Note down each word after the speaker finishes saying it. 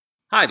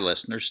Hi,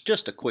 listeners.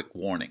 Just a quick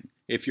warning.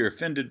 If you're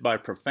offended by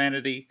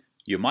profanity,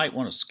 you might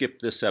want to skip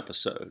this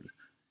episode.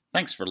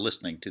 Thanks for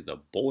listening to The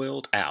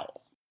Boiled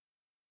Owl.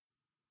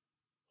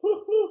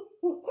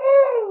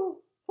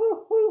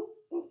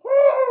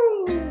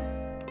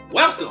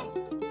 Welcome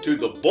to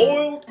The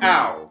Boiled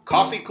Owl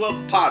Coffee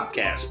Club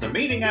Podcast, the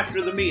meeting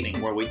after the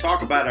meeting where we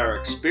talk about our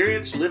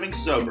experience living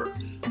sober.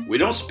 We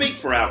don't speak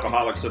for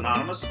Alcoholics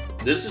Anonymous.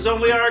 This is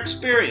only our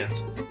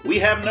experience. We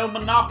have no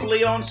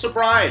monopoly on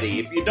sobriety.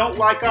 If you don't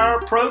like our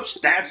approach,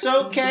 that's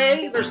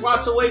okay. There's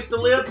lots of ways to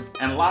live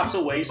and lots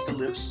of ways to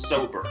live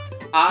sober.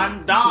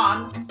 I'm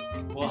Don.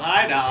 Well,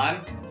 hi,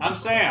 Don. I'm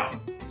Sam.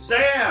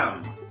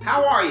 Sam,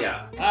 how are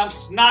ya? I'm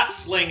snot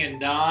slinging,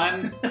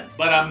 Don,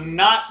 but I'm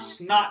not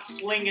snot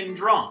slinging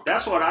drunk.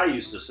 That's what I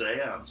used to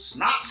say. I'm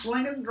snot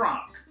slinging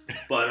drunk,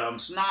 but I'm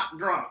snot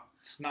drunk.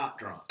 Snot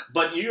drunk.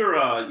 But you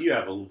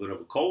have a little bit of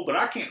a cold, but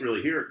I can't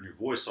really hear it in your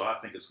voice, so I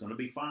think it's going to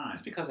be fine.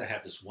 It's because I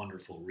have this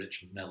wonderful,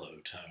 rich, mellow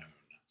tone.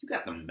 You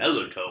got the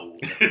mellow tone.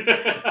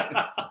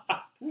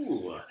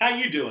 Ooh. How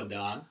you doing,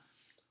 Don?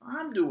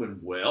 I'm doing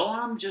well.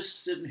 I'm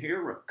just sitting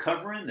here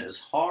recovering as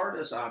hard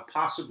as I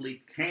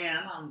possibly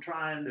can. I'm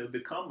trying to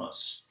become a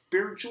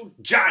spiritual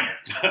giant.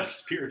 A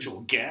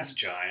spiritual gas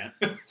giant.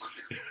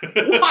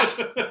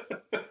 What?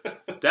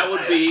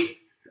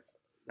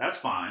 That's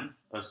fine.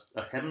 A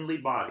heavenly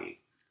body.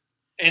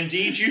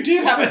 Indeed, you do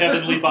have a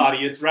heavenly body.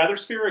 It's rather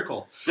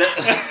spherical.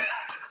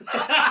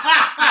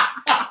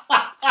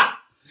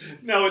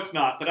 No, it's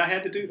not, but I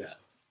had to do that.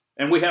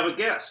 And we have a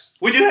guest.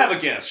 We do have a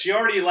guest. She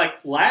already,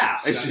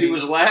 laughed. She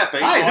was laughing.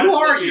 Hi, who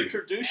are you?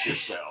 Introduce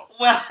yourself.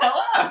 Well,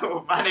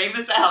 hello. My name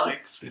is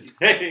Alex.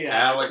 Hey,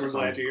 Alex.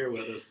 We're glad you're here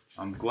with us.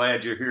 I'm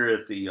glad you're here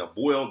at the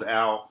Boiled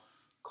Owl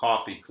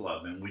Coffee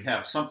Club, and we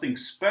have something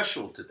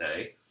special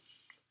today.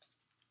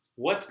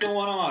 What's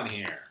going on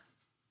here?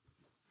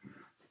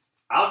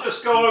 I'll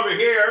just go over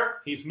here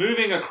He's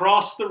moving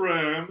across the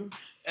room.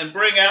 and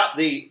bring out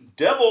the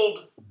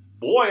deviled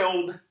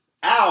boiled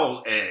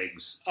owl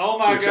eggs. Oh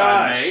my which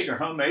gosh. I made or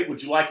homemade.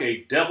 Would you like a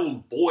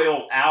deviled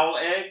boiled owl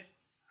egg?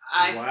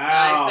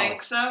 Wow. I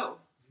think so.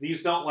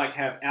 These don't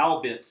have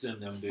owl bits in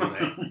them, do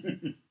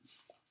they?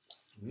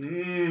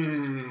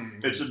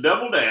 Mmm. It's a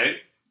deviled egg.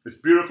 It's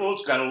beautiful.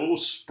 It's got a little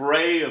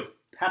spray of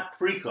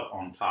paprika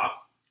on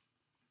top.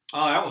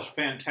 Oh, that was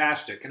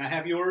fantastic. Can I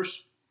have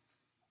yours?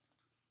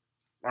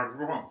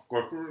 Don't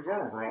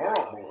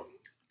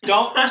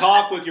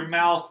talk with your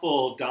mouth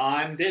full,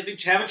 Don.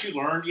 Haven't you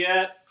learned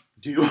yet?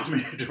 Do you want me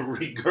to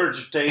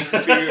regurgitate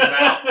into your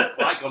mouth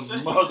like a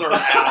mother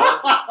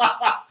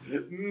owl?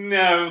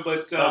 No,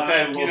 but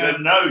Okay, well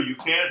then no, you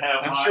can't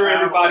have I'm my sure owl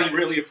everybody egg.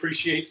 really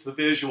appreciates the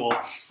visual.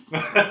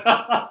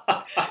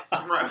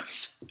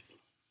 Gross.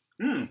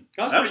 That's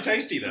pretty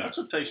tasty, though. That's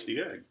a tasty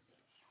egg.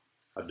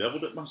 I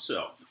deviled it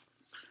myself.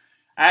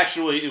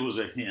 Actually, it was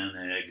a hen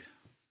egg.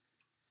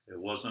 It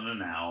wasn't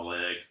an owl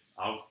egg.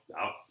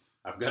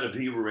 I've got to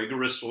be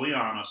rigorously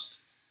honest.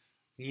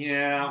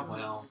 Yeah,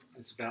 well,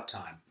 it's about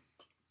time.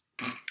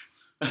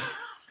 I'm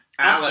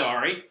Alex,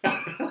 sorry.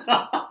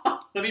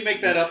 Let me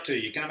make that up to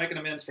you. Can I make an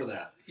amends for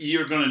that?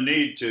 you're going to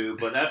need to,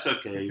 but that's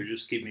okay. You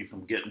just keep me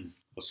from getting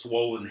a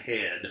swollen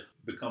head,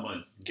 become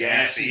a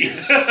gassy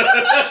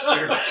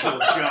spiritual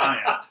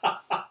giant.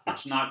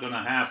 It's not going to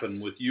happen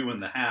with you in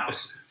the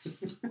house.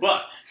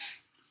 But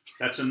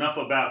that's enough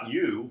about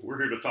you. We're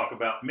here to talk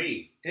about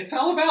me. It's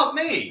all about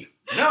me.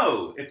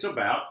 No, it's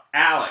about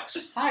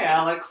Alex. Hi,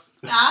 Alex.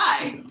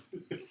 Hi.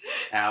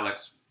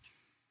 Alex,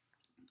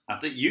 I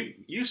think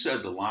you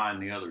said the line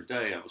the other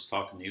day. I was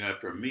talking to you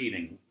after a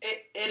meeting.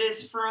 It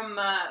is from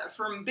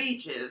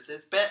Beaches.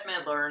 It's Bette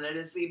Midler, and it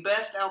is the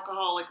best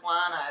alcoholic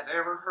line I've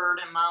ever heard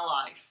in my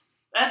life.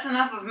 That's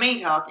enough of me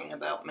talking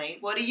about me.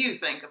 What do you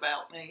think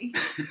about me?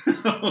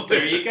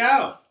 There you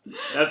go.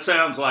 That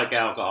sounds like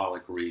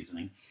alcoholic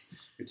reasoning.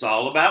 It's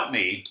all about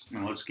me,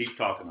 and let's keep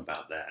talking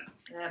about that.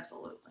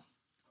 Absolutely.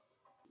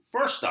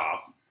 First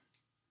off,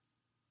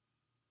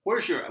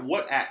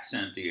 what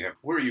accent do you have?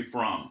 Where are you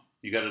from?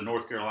 You got a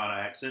North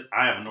Carolina accent?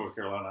 I have a North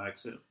Carolina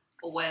accent.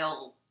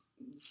 Well,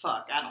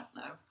 fuck, I don't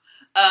know.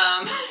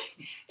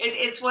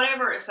 It's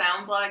whatever it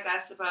sounds like, I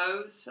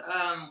suppose.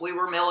 We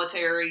were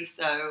military,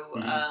 so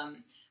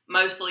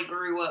mostly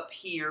grew up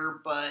here,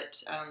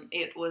 but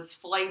it was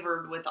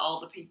flavored with all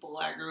the people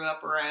I grew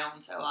up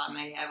around, so I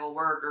may have a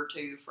word or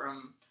two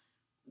from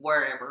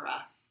wherever.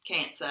 I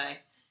can't say.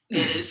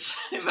 It is,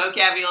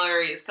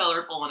 vocabulary is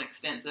colorful and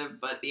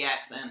extensive, but the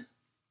accent,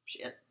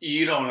 shit.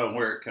 You don't know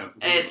where it comes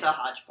from. It's a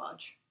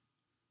hodgepodge.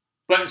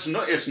 But it's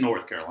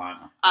North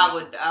Carolina. I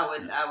would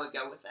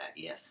go with that,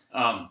 yes.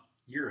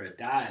 You're a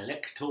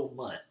dialectal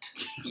mutt.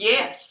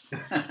 Yes.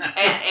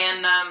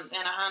 and a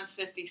Heinz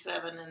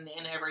 57 and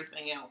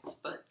everything else,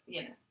 but,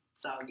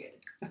 it's all good.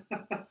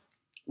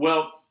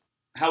 Well,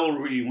 how old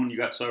were you when you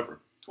got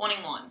sober?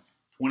 21.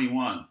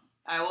 21.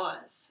 I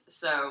was.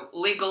 So,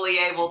 legally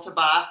able to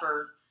buy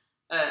for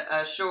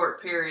a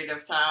short period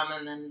of time,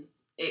 and then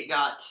it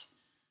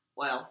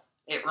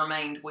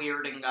remained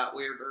weird and got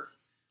weirder.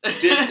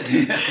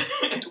 Did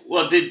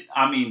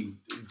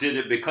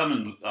it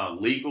become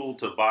legal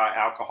to buy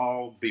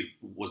alcohol?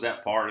 Was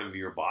that part of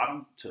your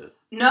bottom?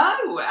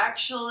 No,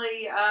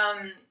 actually,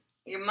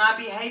 my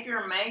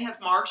behavior may have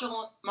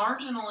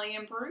marginally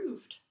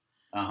improved.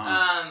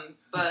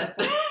 But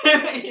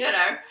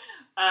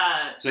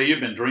so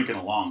you've been drinking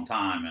a long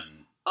time,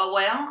 and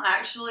well,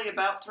 actually,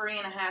 about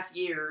 3.5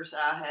 years.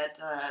 I had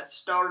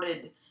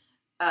started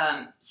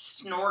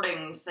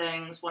snorting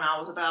things when I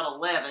was about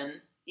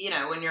 11.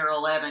 When you're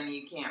 11,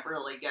 you can't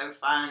really go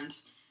find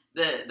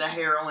the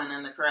heroin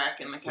and the crack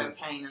and the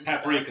cocaine and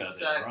paprika,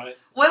 stuff. Then, right?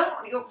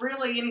 Well,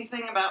 really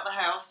anything about the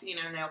house,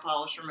 nail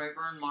polish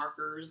remover and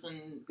markers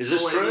and. Is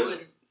this true?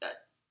 And,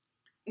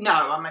 no,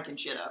 I'm making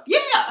shit up.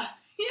 Yeah.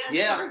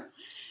 True.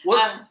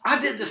 Well, I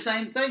did the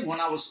same thing when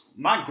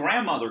my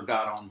grandmother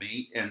got on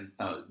me and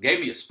gave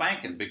me a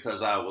spanking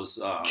because I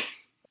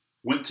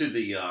went to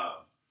the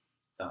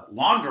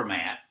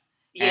laundromat.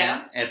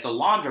 Yeah. And at the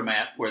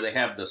laundromat where they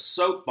have the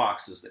soap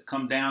boxes that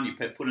come down, you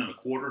put in a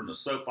quarter and the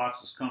soap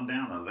boxes come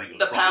down. I think it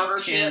was the powder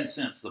 10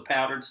 cents, the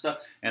powdered stuff.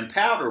 And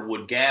powder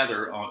would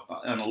gather on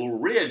a little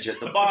ridge at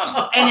the bottom.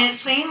 And it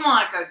seemed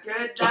like a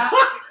good job.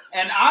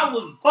 And I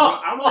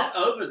went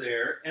over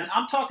there, and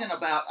I'm talking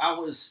about I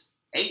was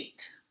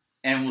 8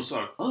 and was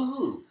like,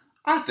 oh,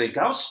 I think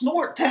I'll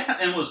snort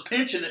that, and was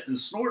pinching it and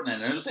snorting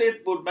it. And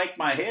it would make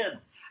my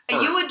head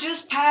hurt. You would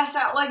just pass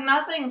out like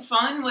nothing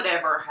fun would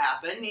ever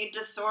happen. You'd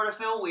just sort of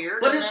feel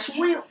weird. But it's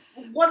weird.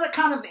 What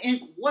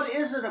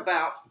is it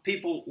about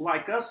people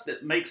like us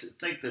that makes it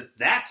think that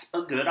that's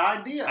a good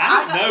idea?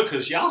 I don't know,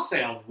 because y'all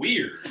sound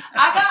weird.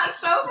 I got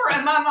sober,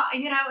 and my mom,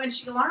 and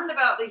she learned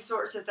about these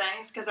sorts of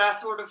things because I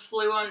sort of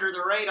flew under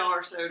the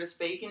radar, so to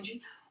speak, and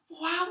she,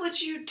 why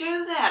would you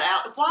do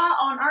that? Why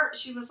on earth?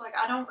 She was like,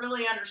 I don't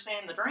really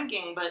understand the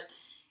drinking, but,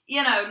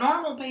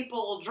 normal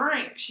people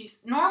drink.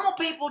 Normal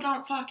people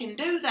don't fucking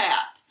do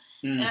that.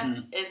 Mm-hmm.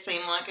 And it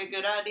seemed like a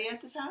good idea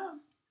at the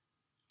time.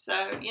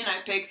 So,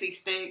 Pixie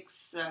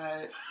Sticks,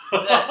 they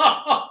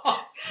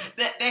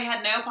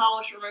had nail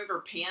polish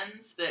remover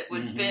pens that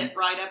would fit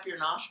right up your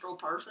nostril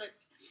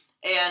perfect.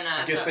 And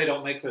I guess they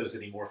don't make those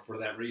anymore for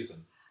that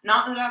reason.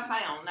 Not that I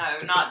found,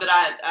 no. Not that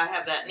I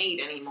have that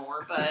need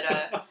anymore.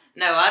 But,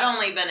 no, I'd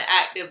only been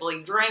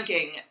actively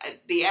drinking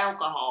the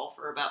alcohol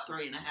for about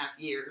 3.5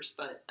 years.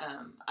 But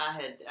I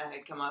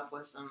had come up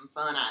with some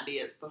fun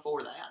ideas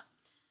before that.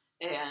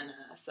 And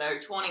so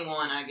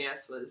 21, I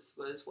guess, was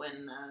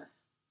when...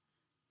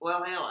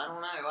 well, hell, I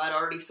don't know. I'd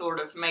already sort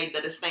of made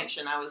the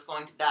distinction I was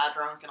going to die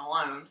drunk and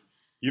alone.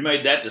 You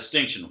made that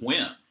distinction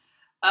when?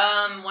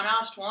 When I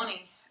was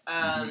 20.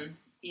 I'd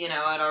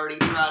already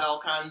tried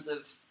all kinds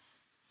of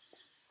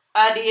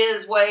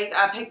ideas, ways.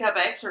 I picked up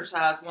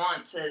exercise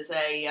once as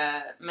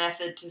a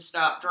method to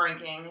stop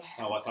drinking.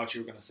 Oh, I thought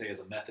you were going to say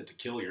as a method to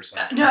kill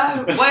yourself.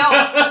 No,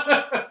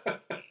 well,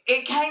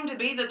 it came to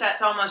be that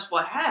that's almost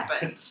what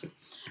happened.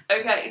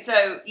 Okay,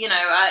 so,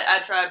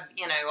 I tried,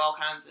 all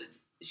kinds of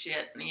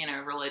shit,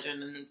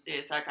 religion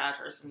and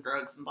psychiatrists and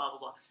drugs and blah, blah,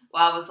 blah.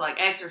 Well, I was like,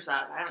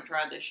 exercise. I haven't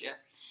tried this shit.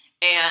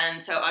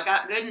 And so I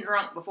got good and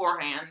drunk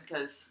beforehand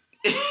because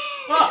you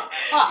got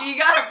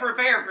to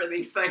prepare for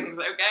these things,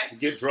 okay? You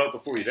get drunk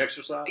before you'd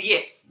exercise?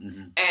 Yes.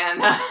 Mm-hmm.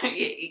 And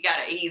you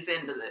got to ease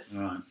into this.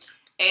 Right.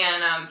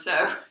 And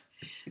so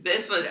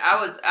this was,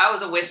 I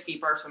was a whiskey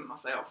person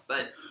myself,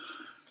 but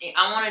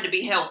I wanted to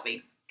be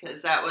healthy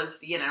because that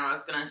was, I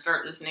was going to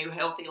start this new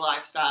healthy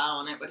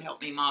lifestyle and it would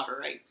help me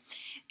moderate.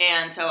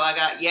 And so I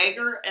got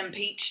Jaeger and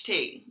peach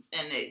tea.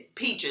 And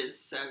peaches,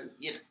 so,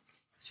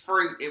 it's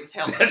fruit. It was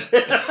healthy.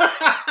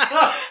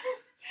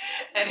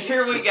 And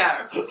here we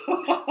go.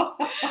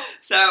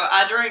 So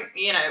I drink,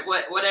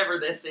 whatever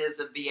this is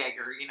of the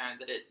Jaeger,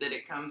 that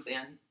it comes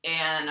in.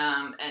 And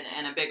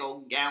a big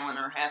old gallon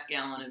or half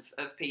gallon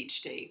of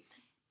peach tea.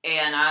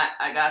 And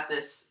I got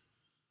this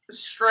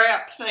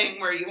strap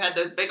thing where you had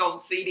those big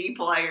old CD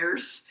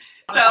players.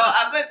 So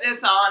I put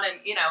this on, and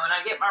and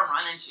I get my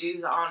running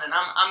shoes on, and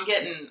I'm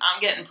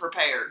getting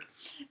prepared,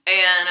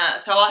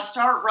 and so I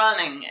start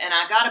running, and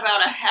I got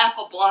about a half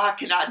a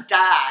block, and I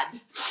died,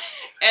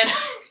 and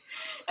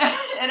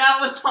I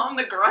was on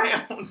the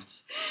ground,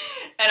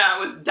 and I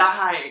was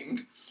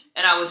dying,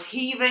 and I was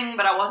heaving,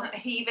 but I wasn't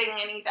heaving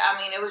anything. I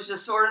mean, it was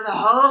just sort of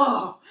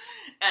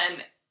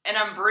and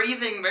I'm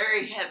breathing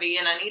very heavy,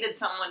 and I needed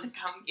someone to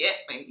come get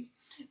me,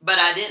 but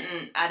I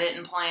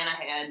didn't plan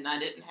ahead, and I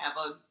didn't have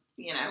a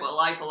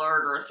life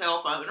alert or a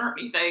cell phone or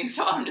anything,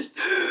 so I'm just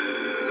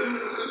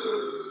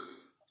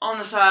on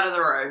the side of the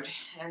road.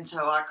 And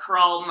so I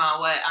crawled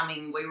my way,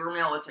 we were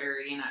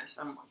military,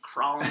 so I'm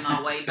crawling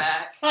my way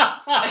back. And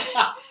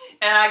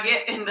I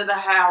get into the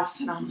house,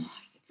 and I'm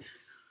like,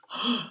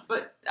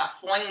 but I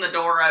fling the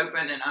door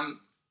open, and I'm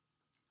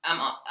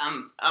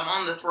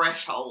on the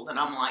threshold, and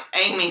I'm like,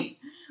 Amy,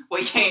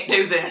 we can't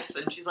do this.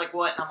 And she's like,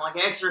 what? And I'm like,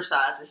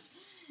 exercises.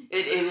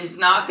 It is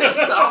not going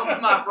to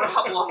solve my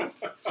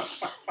problems.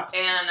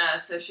 And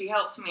so she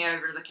helps me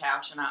over to the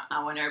couch, and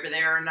I went over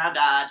there, and I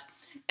died.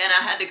 And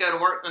I had to go to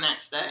work the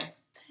next day.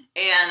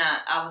 And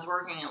I was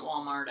working at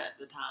Walmart at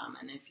the time,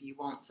 and if you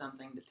want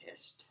something to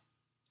test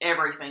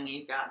everything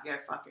you've got, go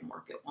fucking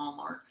work at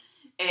Walmart.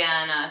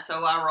 And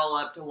so I roll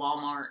up to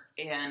Walmart,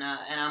 and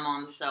I'm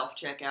on the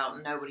self-checkout,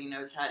 and nobody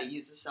knows how to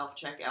use a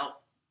self-checkout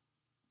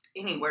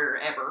anywhere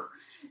ever.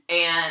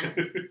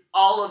 And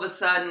all of a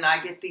sudden,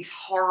 I get these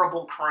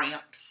horrible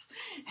cramps,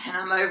 and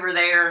I'm over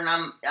there, and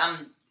I'm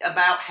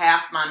about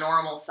half my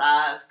normal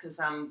size because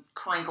I'm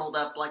crinkled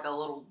up like a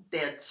little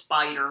dead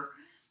spider,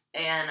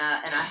 and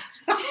I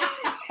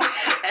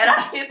and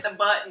I hit the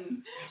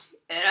button,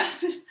 and I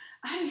said,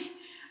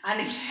 I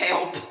need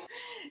help.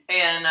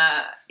 And,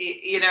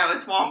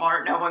 it's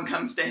Walmart. No one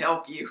comes to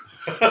help you.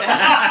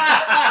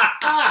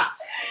 That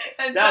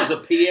was a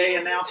PA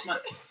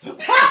announcement.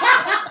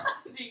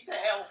 Need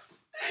help.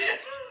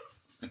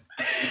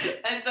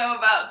 And so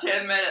about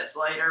 10 minutes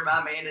later,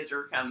 my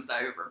manager comes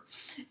over.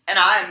 And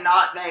I am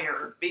not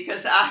there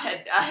because I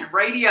had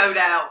radioed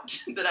out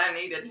that I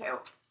needed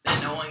help.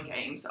 And no one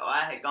came, so I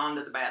had gone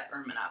to the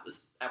bathroom and I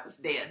was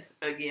dead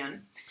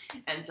again.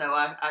 And so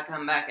I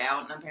come back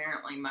out, and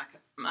apparently my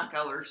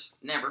color's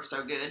never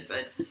so good,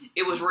 but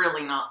it was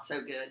really not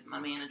so good. My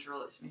manager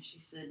looks at me, she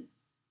said,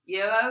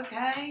 "You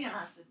okay?" And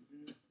I said,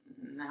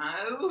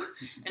 "No."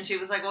 And she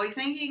was like, "Well, you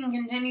think you can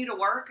continue to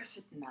work?" I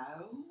said,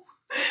 "No."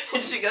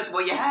 And she goes,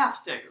 "Well, you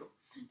have to."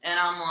 And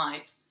I'm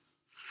like,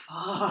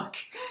 fuck.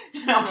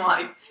 And I'm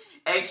like,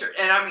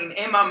 and I mean,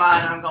 in my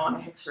mind, I'm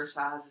going,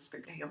 exercise is the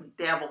damn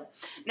devil.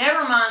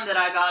 Never mind that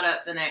I got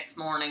up the next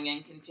morning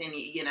and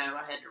continued, I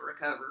had to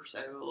recover, so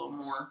a little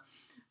more.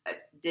 I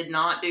did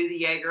not do the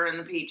Jaeger and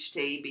the peach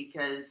tea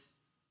because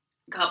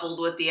coupled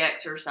with the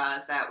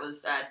exercise,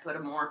 I'd put a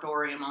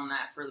moratorium on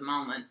that for the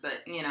moment.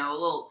 But, a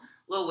little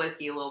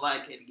whiskey, a little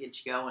vodka to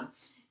get you going.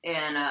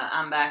 And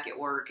I'm back at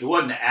work. It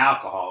wasn't the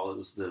alcohol, it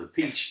was the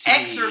peach tea.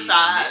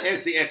 Exercise. It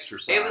was the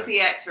exercise. It was the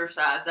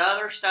exercise. The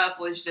other stuff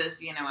was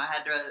just, I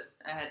had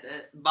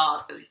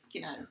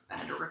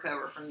to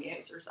recover from the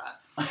exercise.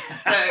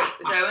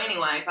 So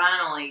anyway,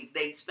 finally,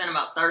 they spent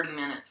about 30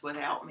 minutes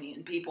without me,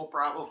 and people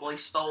probably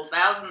stole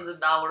thousands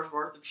of dollars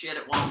worth of shit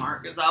at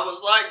Walmart because I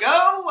was like,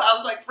 I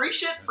was like, free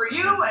shit for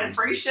you, and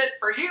free shit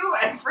for you,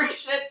 and free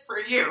shit for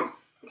you.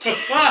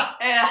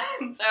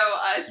 And so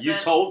I spent... You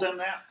told them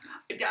that?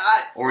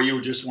 Or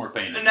you just weren't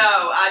paying attention? No,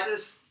 I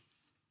just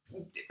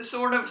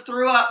sort of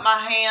threw up my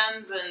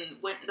hands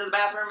and went into the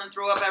bathroom and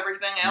threw up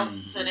everything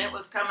else, and it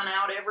was coming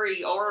out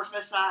every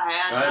orifice I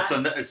had. That's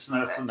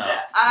enough.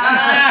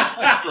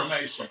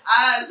 Information.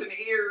 Eyes and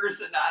ears,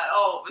 and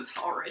it was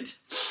horrid.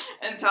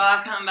 And so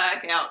I come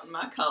back out in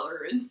my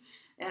color, and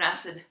I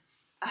said,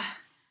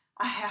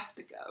 I have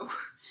to go.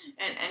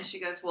 And she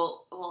goes,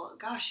 well,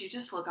 gosh, you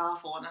just look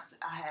awful. And I said,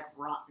 I had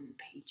rotten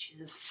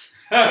peaches.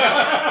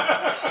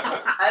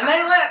 And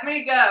they let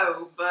me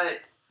go.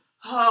 But,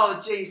 oh,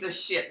 Jesus,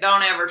 shit.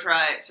 Don't ever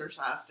try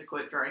exercise to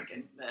quit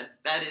drinking.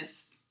 That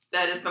is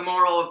the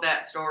moral of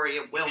that story.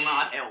 It will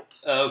not help.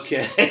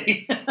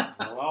 Okay.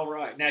 Well, all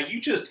right. Now,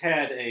 you just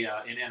had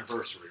an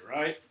anniversary,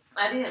 right?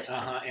 I did.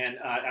 And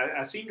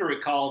I seem to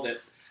recall that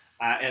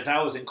as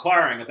I was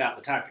inquiring about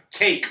the type of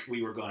cake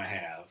we were going to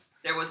have,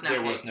 there was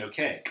no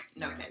cake.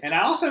 No cake. And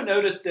I also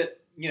noticed that,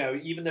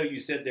 even though you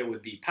said there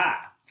would be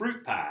pie,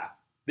 fruit pie,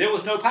 there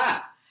was no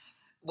pie.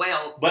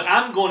 Well. But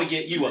I'm going to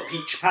get you a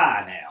peach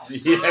pie now.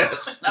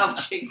 Yes. Oh,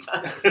 Jesus.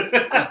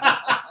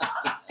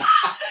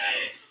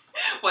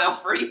 Well,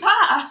 free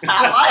pie.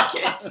 I like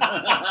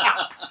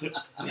it.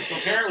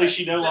 Apparently,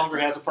 she no longer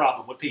has a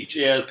problem with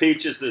peaches. Yeah,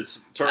 peaches,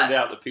 it's turned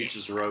out the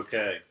peaches are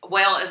okay.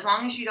 Well, as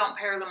long as you don't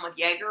pair them with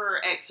Jaeger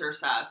or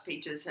exercise,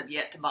 peaches have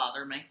yet to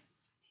bother me.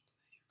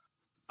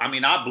 I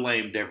mean, I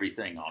blamed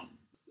everything on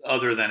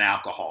other than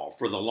alcohol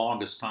for the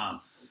longest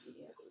time.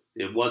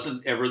 It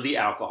wasn't ever the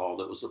alcohol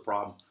that was the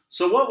problem.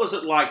 So what was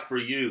it like for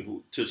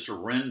you to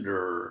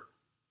surrender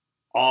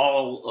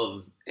all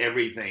of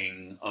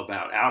everything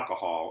about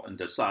alcohol and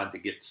decide to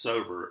get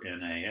sober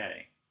in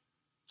AA?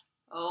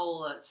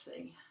 Oh, let's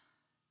see.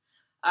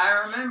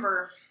 I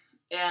remember,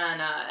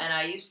 and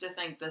I used to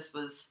think this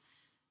was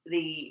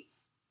the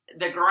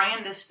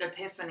grandest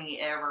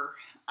epiphany ever.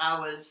 I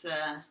was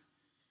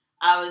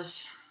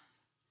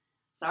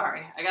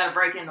sorry, I got to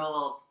break into a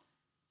little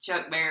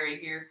Chuck Berry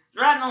here.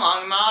 Riding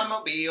along in my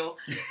automobile,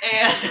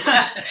 and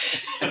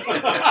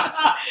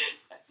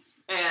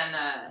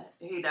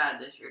he died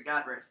this year.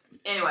 God rest him.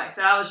 Anyway,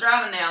 so I was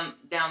driving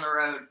down the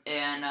road,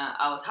 and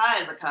I was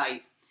high as a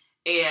kite,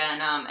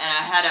 and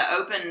I had an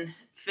open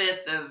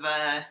fifth of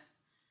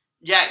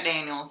Jack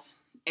Daniels,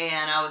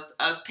 and I was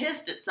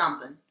pissed at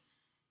something.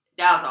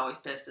 I was always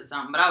pissed at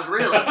something, but I was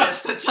really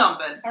pissed at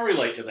something. I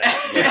relate to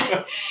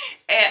that.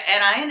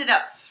 and I ended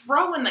up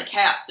throwing the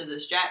cap to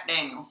this Jack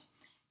Daniels,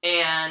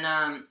 and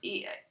I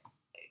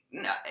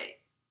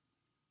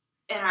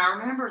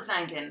remember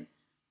thinking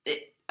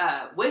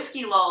that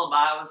Whiskey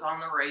Lullaby was on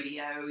the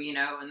radio,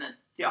 and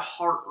the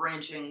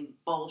heart-wrenching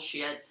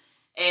bullshit,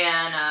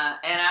 and I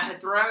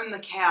had thrown the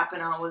cap,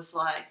 and I was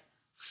like,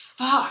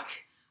 fuck.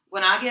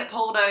 When I get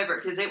pulled over,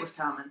 because it was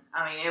coming.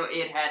 I mean,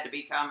 it had to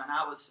be coming.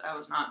 I was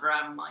not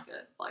driving like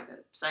a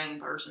sane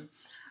person.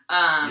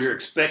 You're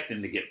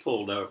expecting to get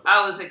pulled over.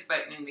 I was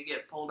expecting to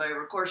get pulled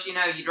over. Of course, you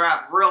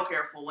drive real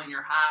careful when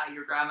you're high.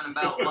 You're driving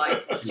about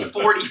like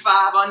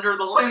 45 under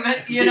the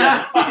limit,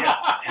 know?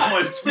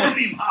 Going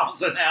 20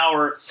 miles an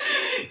hour.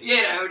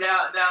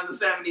 Down the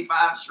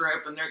 75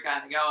 strip, and they're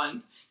kind of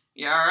going,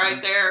 "You all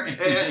right there?"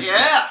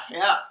 Yeah.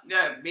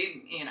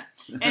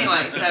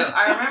 Anyway, so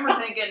I remember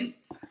thinking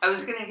I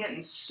was going to get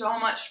in so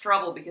much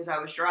trouble because I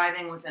was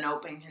driving with an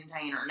open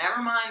container. Never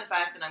mind the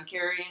fact that I'm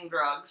carrying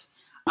drugs.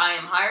 I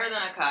am higher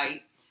than a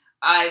kite.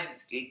 I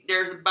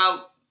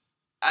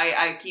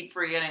keep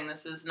forgetting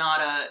this is not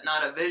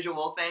a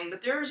visual thing,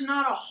 but there's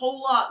not a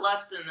whole lot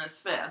left in this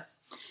fifth,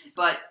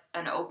 but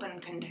an open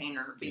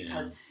container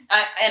because,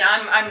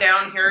 I'm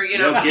down here,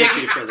 they'll get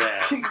you for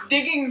that.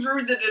 Digging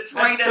through the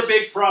detritus. That's the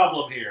big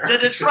problem here. The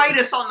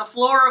detritus on the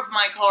floor of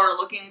my car,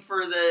 looking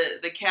for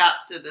the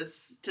cap to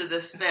this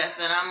fifth,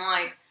 and I'm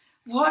like,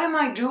 what am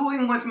I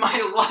doing with my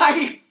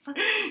life?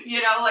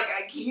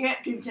 I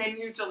can't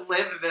continue to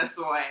live this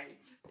way.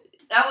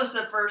 That was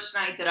the first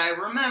night that I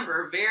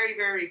remember very,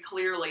 very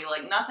clearly.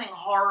 Like, nothing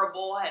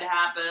horrible had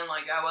happened.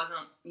 Like, I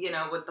wasn't,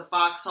 with the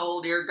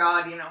foxhole. Dear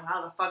God,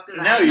 how the fuck did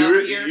I end up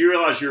here? You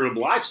realize your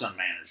life's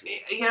unmanageable.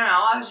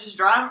 I was just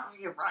riding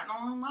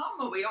along my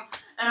automobile,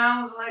 and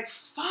I was like,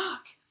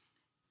 fuck.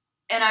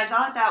 And I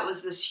thought that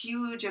was this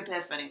huge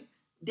epiphany.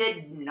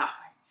 Did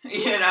nothing,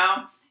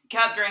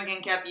 Kept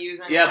drinking, kept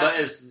using. Yeah, but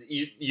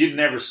you'd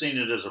never seen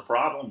it as a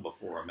problem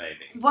before,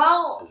 maybe.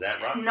 Well, is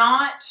that right?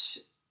 Not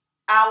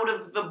out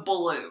of the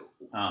blue.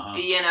 Uh-huh.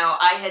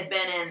 I had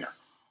been in,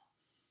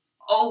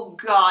 oh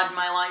God,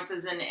 my life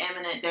is in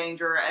imminent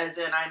danger, as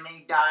in I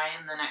may die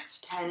in the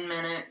next 10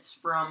 minutes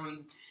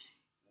from,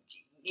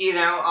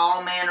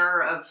 all manner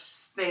of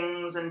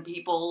things and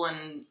people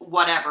and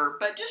whatever.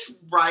 But just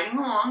riding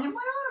along in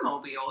my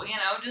automobile,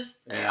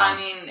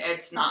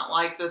 it's not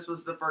like this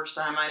was the first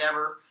time I'd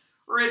ever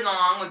ridden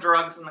along with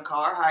drugs in the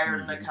car, higher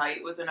than a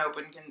kite with an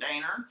open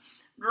container,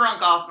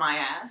 drunk off my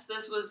ass.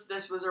 This was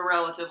a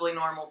relatively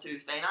normal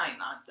Tuesday night.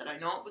 Not that I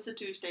know it was a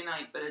Tuesday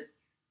night, but it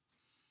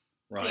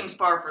seems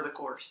par for the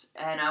course.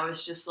 And I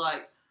was just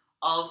like,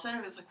 all of a sudden,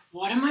 I was like,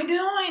 what am I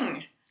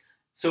doing?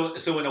 So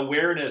an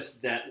awareness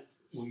that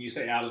when you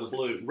say out of the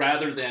blue,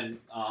 rather than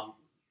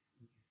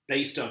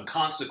based on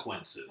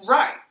consequences,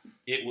 right?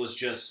 It was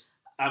just,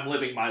 I'm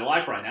living my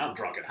life right now. I'm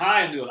drunk and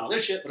high and doing all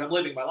this shit, but I'm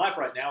living my life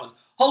right now, and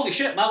holy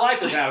shit, my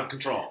life is out of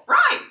control.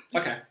 Right.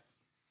 Okay.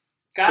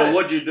 So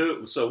what'd you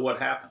do? So what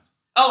happened?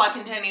 Oh, I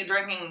continued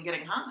drinking and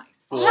getting high.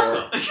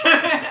 Awesome.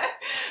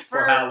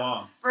 For how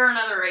long? For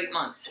another 8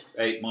 months.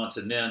 8 months,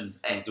 and then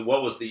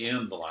what was the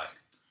end like?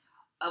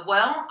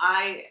 Well,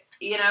 I,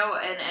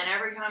 and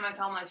every time I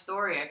tell my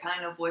story, I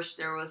kind of wish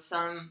there was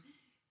some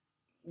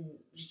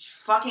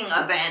fucking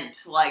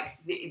event, like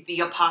the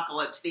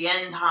apocalypse, the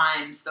end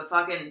times, the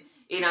fucking,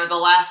 the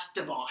last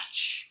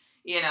debauch.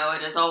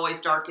 It is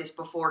always darkest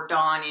before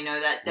dawn,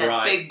 that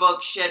right. Big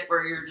book shit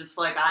where you're just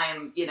like, I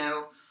am,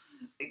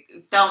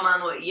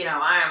 Thelma,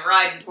 I am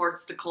riding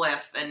towards the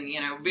cliff and,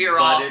 veer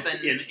off. But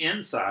it's an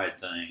inside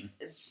thing.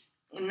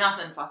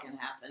 Nothing fucking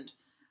happened.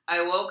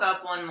 I woke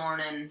up one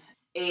morning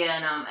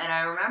and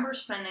I remember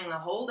spending the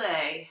whole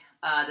day,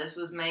 this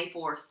was May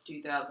 4th,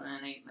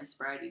 2008. My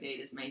sobriety date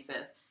is May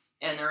 5th.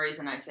 And the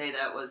reason I say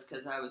that was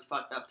because I was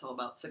fucked up till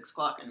about 6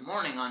 o'clock in the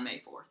morning on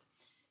May 4th.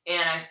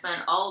 And I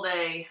spent all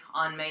day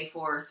on May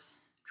 4th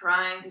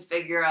trying to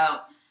figure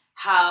out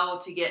how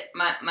to get...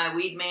 My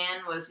weed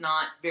man was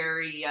not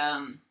very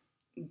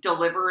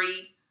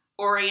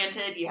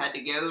delivery-oriented. You had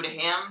to go to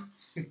him.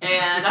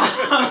 And...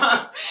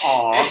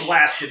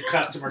 blasted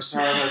customer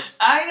service.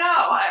 I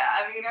know.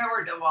 I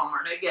worked at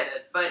Walmart. I get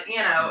it. But,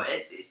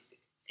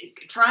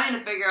 trying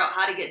to figure out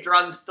how to get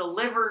drugs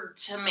delivered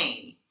to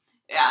me.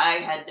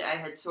 I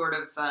had sort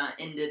of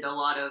ended a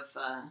lot of,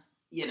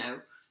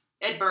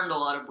 it burned a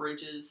lot of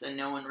bridges, and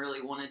no one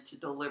really wanted to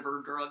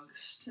deliver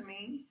drugs to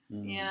me.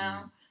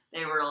 Mm-hmm.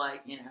 They were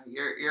like,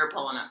 you're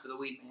pulling up to the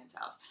weed man's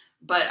house.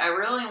 But I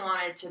really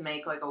wanted to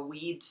make like a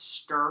weed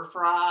stir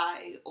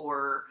fry,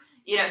 or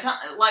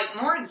something like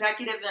more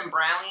executive than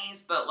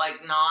brownies, but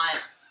like not.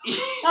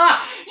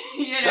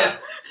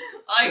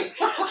 Like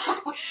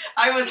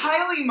I was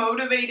highly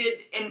motivated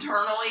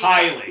internally.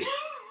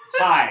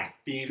 High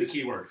being the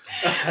key word.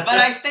 But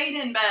I stayed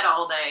in bed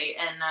all day,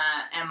 and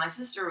my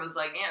sister was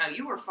like,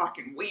 you were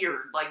fucking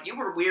weird. Like, you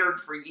were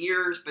weird for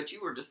years, but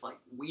you were just, like,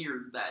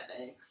 weird that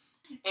day.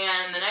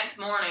 And the next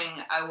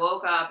morning, I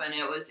woke up, and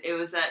it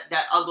was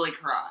that ugly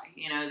cry,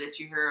 that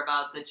you hear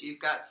about, that you've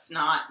got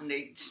snot, and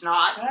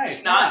snot? Hey,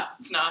 snot,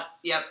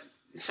 yep.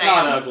 Sam,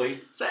 not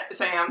ugly.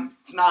 Sam,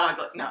 it's not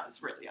ugly. No,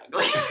 it's really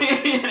ugly.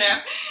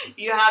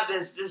 You have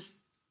this just,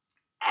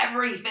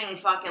 everything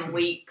fucking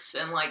leaks,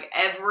 and, like,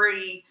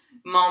 every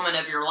moment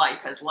of your life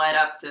has led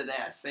up to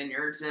this, and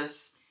you're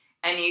just,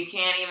 and you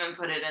can't even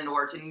put it into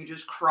words, and you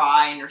just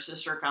cry, and your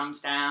sister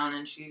comes down,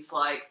 and she's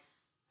like,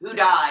 who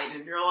died?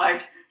 And you're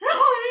like,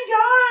 nobody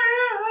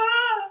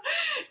died!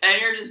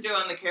 And you're just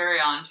doing the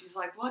carry-on. She's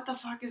like, what the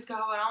fuck is going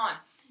on?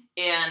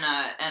 And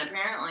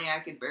apparently I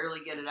could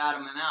barely get it out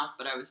of my mouth,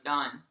 but I was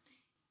done.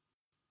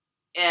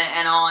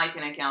 And all I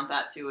can account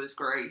that to is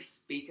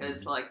grace,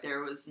 because like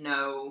there was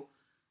no,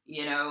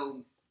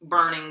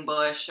 burning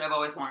bush. I've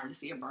always wanted to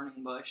see a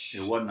burning bush.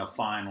 It wasn't a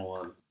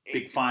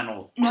big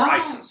final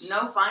crisis.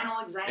 No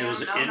final exam. It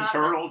was an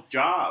internal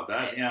job.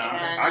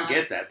 I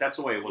get that. That's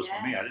the way it was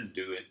for me. I didn't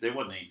do it. There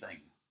wasn't anything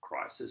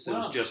crisis. It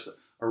was just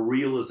a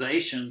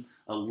realization.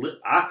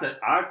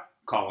 I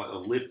call it a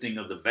lifting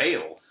of the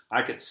veil.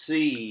 I could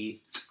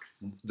see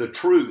the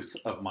truth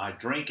of my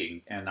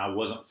drinking, and I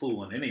wasn't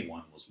fooling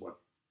anyone. Was what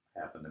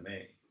happened to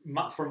me.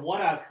 From what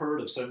I've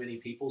heard of so many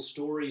people's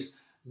stories,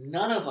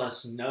 none of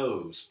us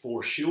knows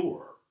for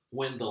sure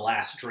when the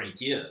last drink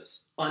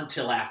is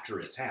until after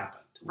it's happened.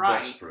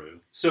 Right. That's true.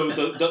 So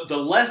the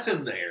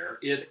lesson there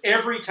is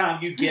every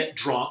time you get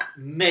drunk,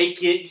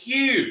 make it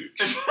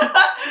huge.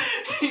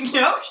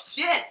 No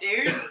shit,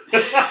 dude.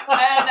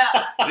 And,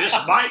 this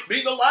might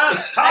be the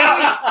last time.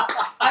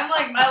 I'm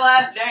like, my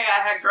last day,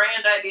 I had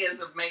grand ideas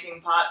of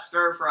making pot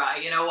stir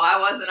fry. Why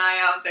wasn't I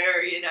out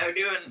there,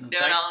 doing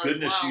all this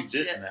goodness wild you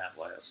did shit? that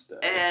last day.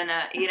 And,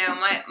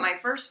 my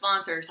first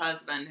sponsor's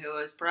husband, who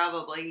was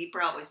he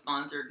probably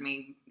sponsored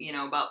me,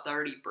 about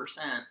 30%.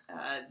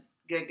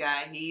 Good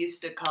guy. He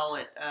used to call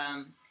it,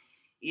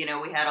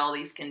 we had all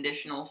these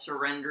conditional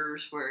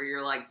surrenders where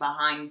you're like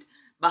behind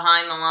the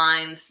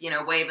lines,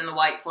 waving the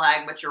white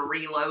flag, but you're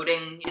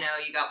reloading.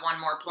 You got one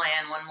more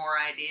plan, one more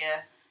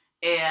idea,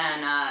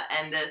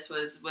 and this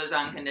was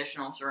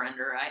unconditional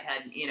surrender. I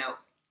had,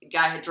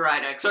 guy had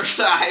tried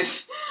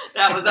exercise.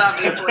 That was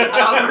obviously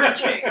not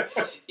working.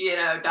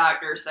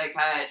 Doctors,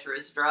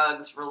 psychiatrists,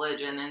 drugs,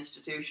 religion,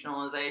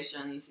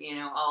 institutionalizations,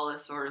 all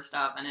this sort of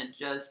stuff, and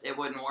it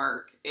wouldn't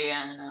work.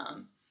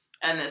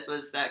 And this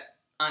was that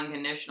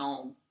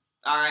unconditional,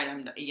 all right,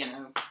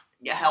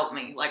 help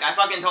me. Like, I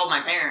fucking told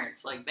my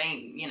parents, like,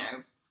 they,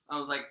 I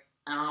was like,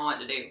 I don't know what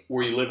to do.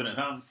 Were you living at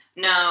home?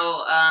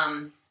 No,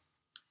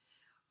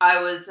 I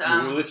was.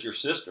 You were with your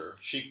sister.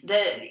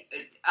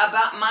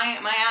 About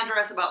my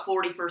address. About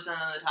 40%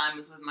 of the time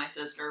was with my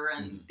sister,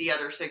 and the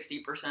other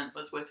 60%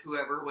 was with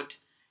whoever would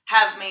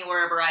have me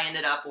wherever I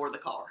ended up, or the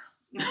car.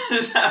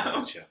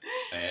 Gotcha.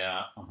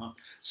 Yeah.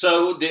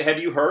 So,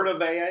 had you heard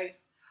of AA?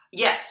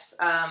 Yes.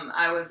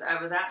 I was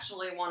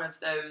actually one of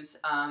those.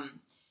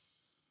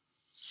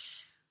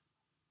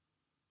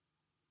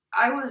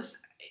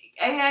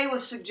 AA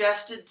was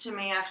suggested to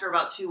me after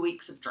about 2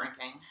 weeks of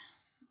drinking.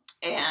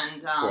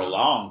 And for a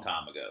long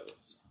time ago.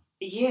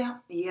 Yeah.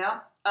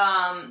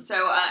 So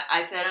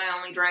I said I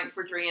only drank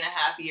for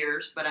 3.5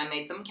 years, but I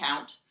made them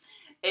count.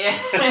 And,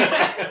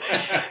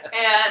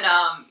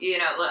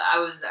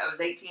 I was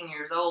 18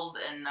 years old,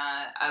 and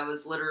I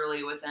was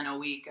literally within a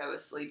week. I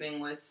was sleeping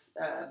with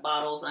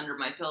bottles under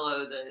my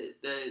pillow.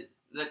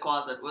 The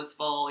closet was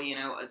full. It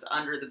was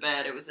under the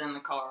bed. It was in the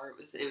car.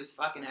 It was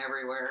fucking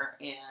everywhere.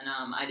 And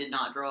I did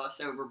not draw a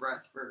sober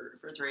breath for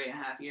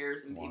 3.5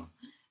 years. And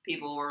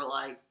people were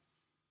like,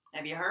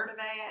 have you heard of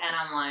AA? And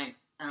I'm like,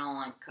 I don't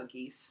like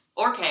cookies.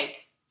 Or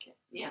cake.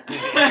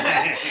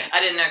 I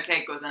didn't know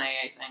cake was an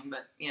AA thing,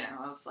 but,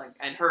 I was like,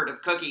 I'd heard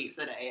of cookies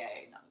at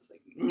AA, and I was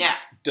like, nah.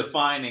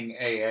 Defining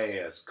AA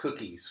as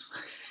cookies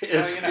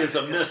is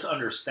a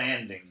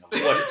misunderstanding of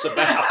what it's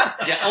about.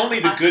 Yeah,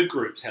 only the good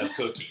groups have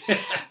cookies.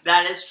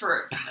 That is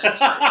true.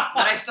 But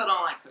I still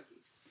don't like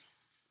cookies.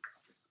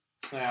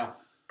 Well,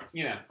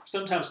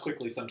 sometimes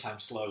quickly,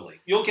 sometimes slowly.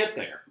 You'll get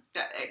there.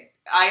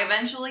 I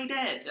eventually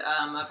did.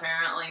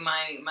 Apparently,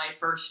 my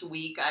first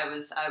week, I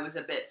was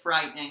a bit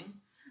frightening.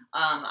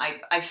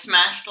 I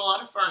smashed a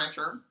lot of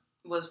furniture.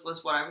 Was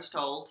what I was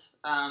told.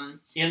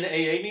 In the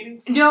AA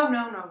meetings? No.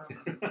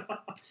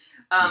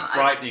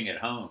 Frightening at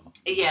home.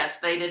 Yes,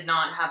 they did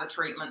not have a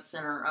treatment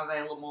center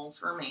available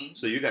for me.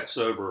 So you got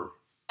sober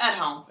at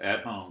home.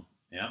 At home.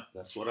 Yeah,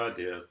 that's what I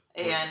did.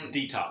 And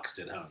detoxed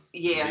at home.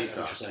 Yes.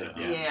 Detoxed at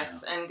home,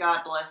 yes, and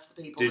God bless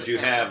the people. Did you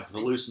have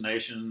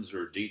hallucinations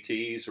or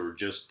DTs, or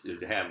just did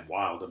you have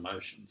wild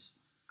emotions?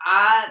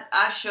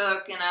 I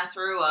shook and I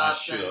threw up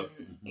and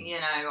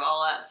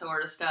all that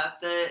sort of stuff.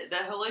 The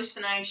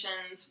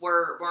hallucinations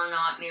were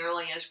not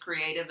nearly as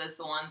creative as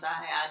the ones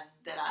I had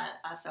that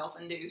I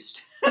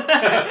self-induced.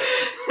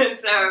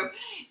 So,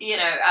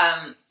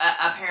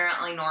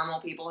 apparently normal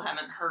people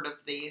haven't heard of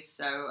these,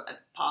 so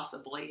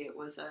possibly it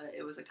was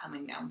a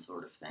coming down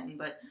sort of thing.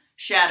 But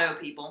shadow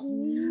people,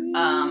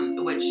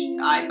 which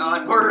I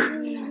thought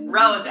were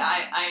relative.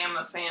 I am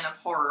a fan of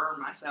horror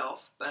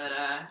myself, but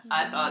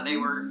I thought they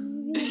were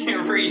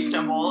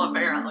reasonable.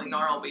 Apparently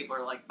normal people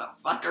are like, the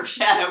fuck are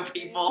shadow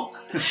people?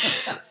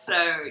 So,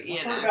 I've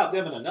heard about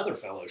them in another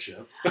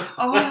fellowship.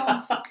 Oh,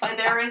 well,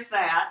 there is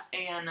that,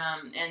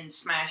 and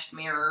smashed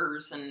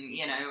mirrors, and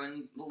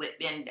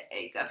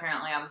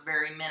apparently I was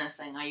very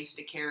menacing. I used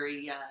to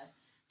carry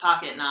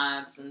pocket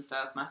knives and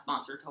stuff. My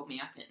sponsor told me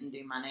I couldn't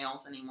do my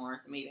nails anymore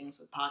at the meetings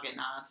with pocket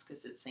knives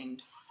because it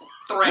seemed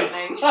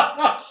threatening.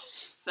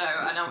 So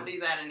I don't do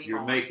that anymore.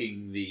 You're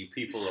making the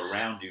people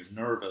around you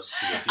nervous.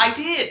 I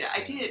did.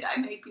 I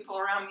made people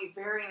around me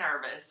very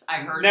nervous. I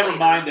heard. Never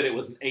mind that it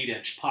was an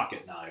 8-inch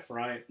pocket knife,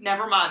 right?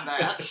 Never mind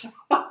that.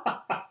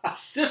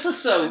 This is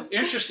so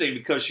interesting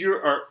because you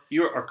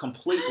are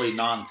completely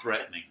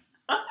non-threatening.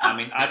 I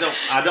mean,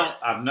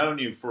 I've known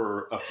you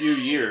for a few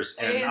years,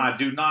 and I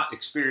do not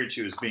experience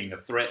you as being a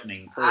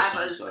threatening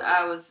person.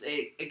 I was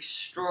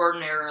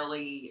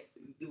extraordinarily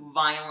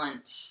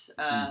violent,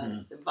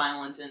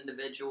 violent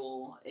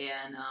individual,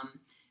 and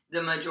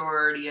the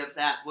majority of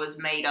that was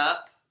made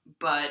up.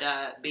 But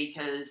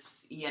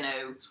because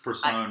it's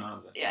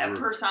persona.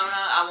 Persona.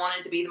 I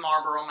wanted to be the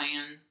Marlboro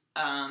Man.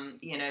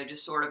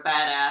 Just sort of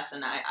badass,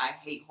 and I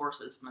hate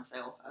horses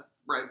myself. I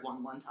rode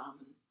one time,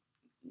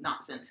 and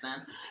not since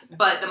then.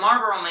 But the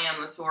Marlboro Man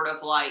was sort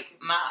of like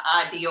my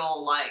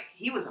ideal. Like,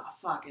 he was a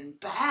fucking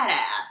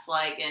badass.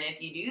 Like, and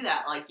if you do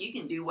that, like, you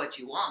can do what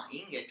you want.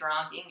 You can get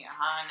drunk, you can get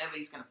high,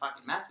 nobody's gonna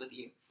fucking mess with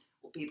you.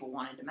 Well, people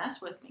wanted to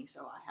mess with me,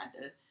 so I had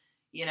to,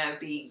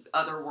 be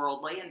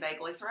otherworldly and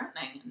vaguely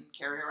threatening and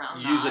carry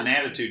around Use an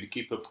attitude to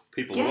keep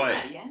people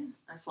away. Yeah.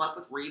 I slept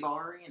with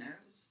rebar, it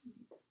was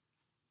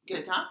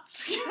good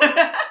times.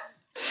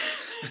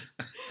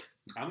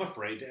 I'm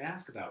afraid to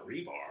ask about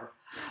rebar.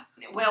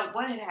 Well,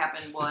 what had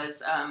happened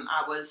was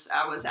I was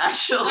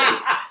actually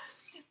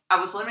I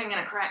was living in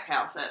a crack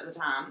house at the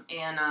time,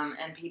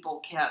 and people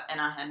kept,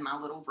 and I had my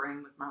little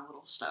room with my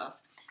little stuff,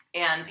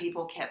 and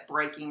people kept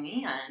breaking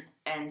in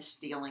and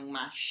stealing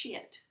my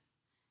shit.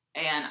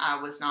 And I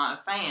was not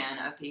a fan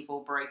of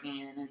people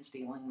breaking in and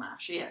stealing my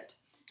shit.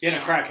 In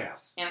a crack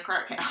house. In a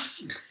crack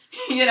house.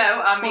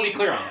 I mean, be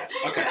clear on that.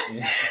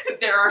 Okay.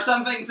 There are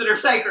some things that are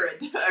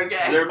sacred.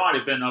 Okay. There might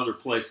have been other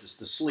places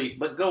to sleep,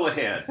 but go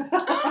ahead.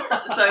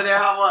 So there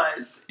I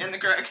was in the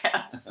crack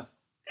house,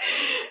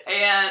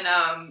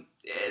 and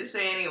so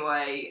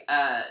anyway,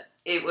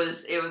 it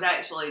was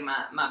actually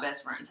my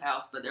best friend's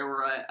house, but there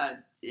were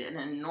an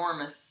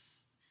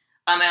enormous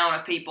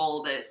amount of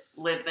people that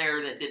lived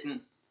there that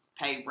didn't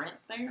pay rent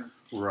there.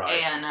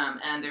 Right.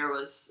 And there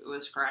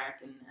was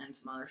crack and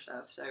some other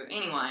stuff. So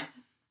anyway,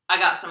 I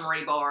got some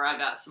rebar, I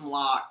got some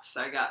locks,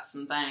 I got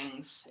some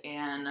things,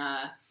 and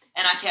I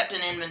kept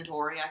an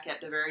inventory. I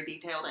kept a very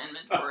detailed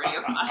inventory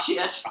of my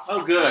shit.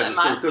 Oh, good.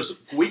 Because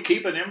we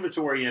keep an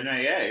inventory in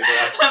AA.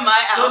 But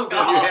my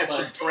alcohol. You had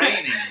some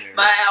training there.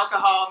 My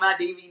alcohol, my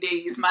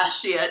DVDs, my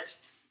shit.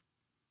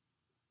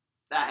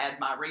 I had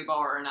my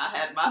rebar, and I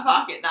had my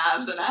pocket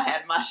knives, and I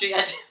had my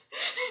shit.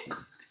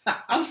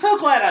 I'm so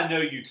glad I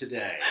know you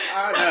today.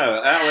 I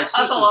know, Alex.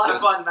 That was a lot of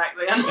fun back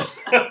then.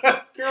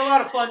 You're a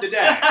lot of fun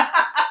today.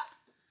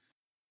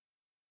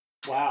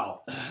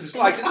 Wow. This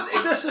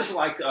is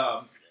like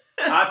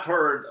I've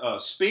heard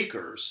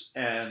speakers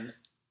and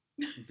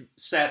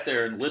sat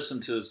there and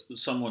listened to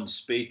someone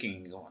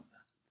speaking going,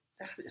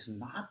 that is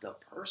not the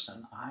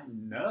person I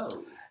know.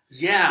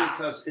 Yeah.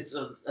 Because it's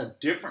a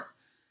different,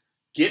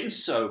 getting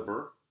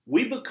sober,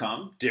 we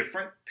become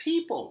different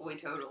people. We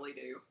totally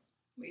do.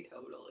 We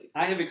totally do.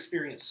 I have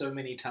experienced so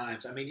many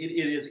times. I mean,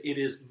 it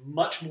is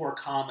much more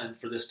common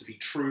for this to be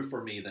true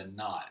for me than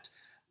not.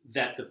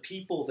 That the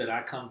people that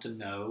I come to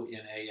know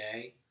in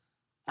AA,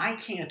 I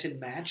can't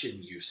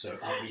imagine you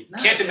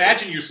can't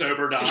imagine you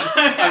sober, Don.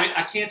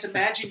 I can't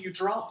imagine you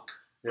drunk.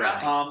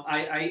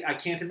 Right. I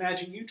can't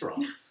imagine you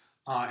drunk,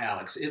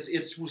 Alex. It's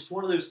just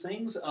one of those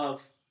things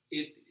of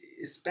it,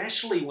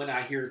 especially when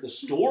I hear the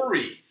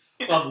story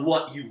of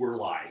what you were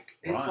like.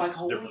 It's like,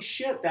 holy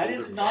shit, that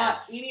is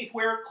not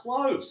anywhere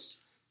close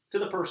to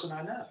the person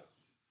I know.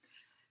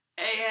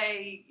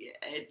 AA,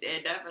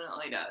 it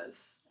definitely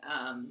does.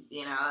 I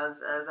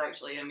was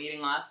actually at a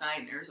meeting last night,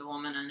 and there's a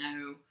woman I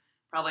know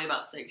probably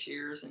about 6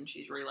 years, and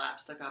she's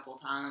relapsed a couple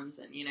times,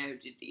 and,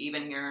 just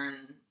even hearing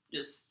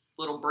just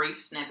little brief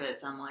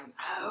snippets, I'm like,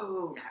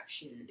 oh, no,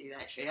 she didn't do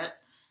that shit.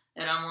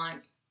 And I'm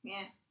like,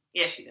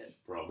 yeah, she did.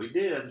 Probably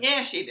did.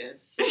 Yeah, she did.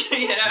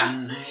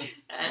 Mm-hmm.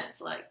 And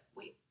it's like,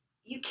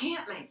 you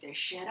can't make this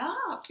shit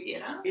up,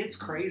 It's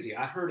crazy.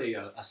 I heard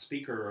a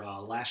speaker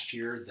last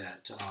year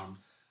that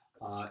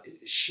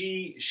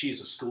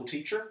she's a school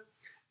teacher,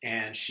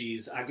 and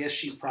I guess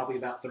she's probably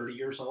about 30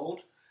 years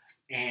old,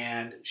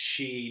 and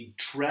she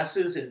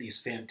dresses in these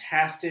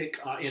fantastic,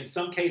 in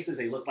some cases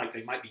they look like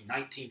they might be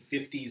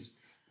 1950s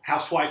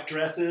housewife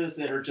dresses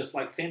that are just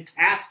like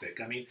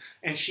fantastic. I mean,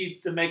 and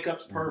the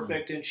makeup's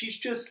perfect, and she's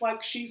just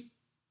like, she's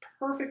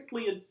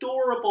perfectly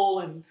adorable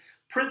and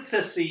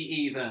princessy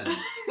even.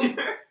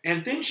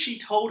 And then she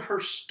told her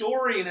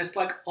story, and it's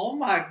like, oh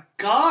my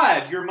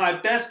God, you're my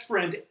best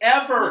friend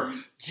ever.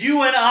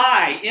 You and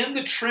I in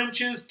the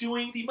trenches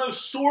doing the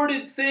most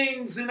sordid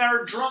things in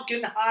our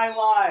drunken high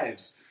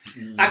lives.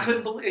 I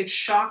couldn't believe it.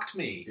 Shocked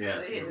me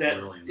yes,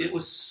 that it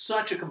was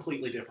such a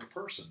completely different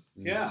person.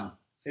 Yeah,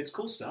 it's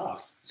cool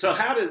stuff. So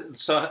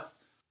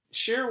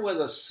share with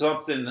us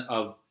something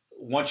of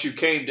once you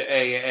came to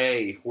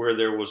AA where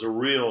there was a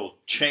real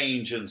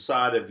change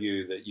inside of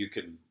you that you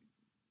can,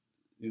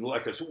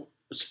 like a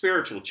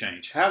spiritual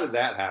change. How did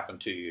that happen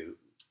to you?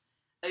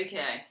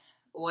 Okay,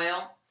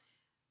 well,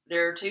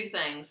 there are two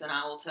things, and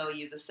I will tell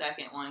you the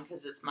second one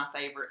because it's my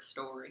favorite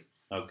story.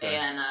 Okay.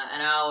 And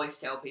I always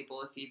tell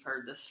people, if you've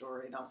heard this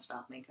story, don't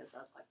stop me because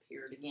I'd like to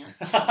hear it again.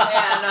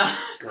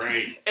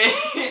 Great.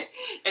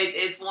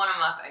 It's one of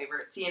my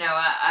favorites.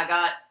 I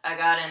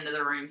got into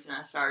the rooms and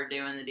I started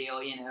doing the deal,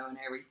 and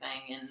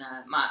everything. And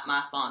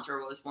my sponsor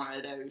was one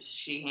of those.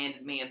 She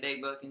handed me a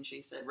big book and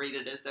she said, "Read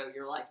it as though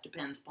your life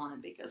depends upon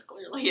it," because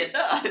clearly it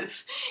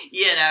does.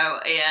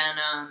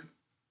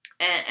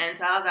 And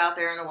so I was out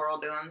there in the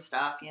world doing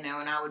stuff, and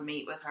I would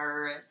meet with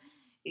her,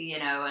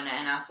 and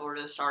I sort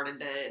of started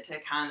to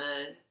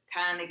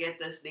kind of get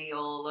this deal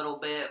a little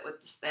bit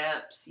with the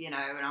steps, and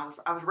I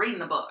was reading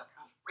the book.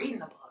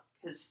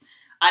 Because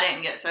I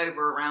didn't get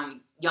sober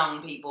around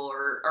young people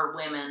or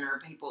women or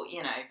people,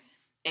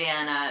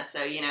 And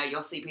so,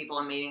 you'll see people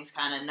in meetings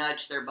kind of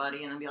nudge their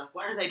buddy and they'll be like,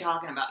 what are they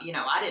talking about?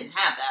 I didn't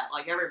have that.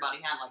 Like, everybody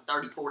had like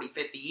 30, 40,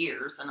 50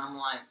 years. And I'm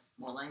like,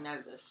 well, they know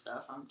this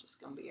stuff. I'm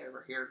just going to be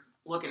over here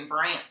looking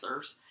for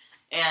answers.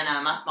 And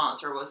my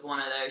sponsor was one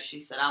of those. She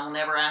said, I will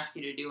never ask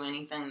you to do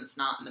anything that's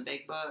not in the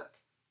big book.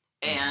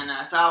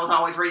 And so I was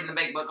always reading the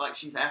big book like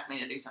she's asked me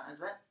to do something. Is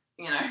that?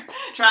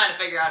 Trying to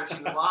figure out if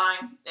she was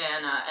lying,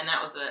 and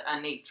that was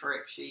a neat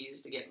trick she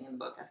used to get me in the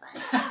book, I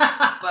think.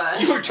 But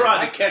you were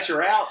trying to catch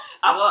her out.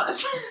 I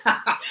was,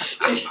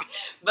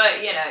 but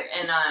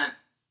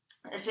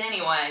so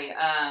anyway,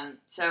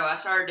 so I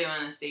started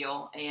doing this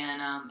deal,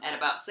 and at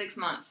about 6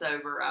 months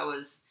sober, I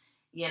was,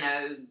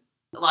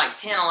 like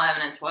 10,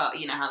 11, and 12.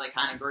 You know how they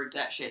kind of group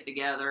that shit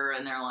together,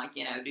 and they're like,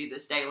 do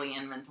this daily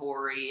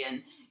inventory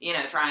and.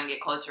 Try and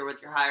get closer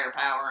with your higher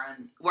power.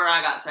 And where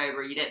I got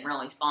sober, you didn't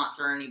really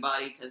sponsor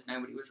anybody because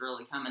nobody was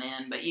really coming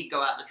in, but you'd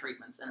go out to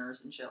treatment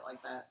centers and shit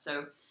like that.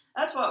 So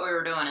that's what we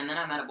were doing. And then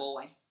I met a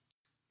boy.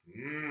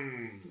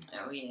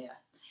 Oh yeah.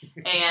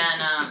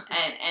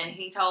 And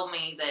he told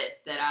me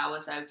that I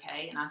was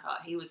okay, and I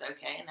thought he was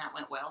okay, and that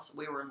went well. So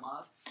we were in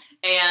love.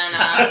 And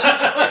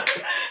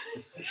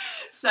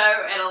so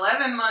at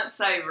 11 months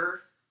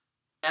sober,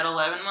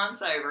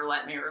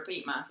 let me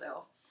repeat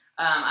myself.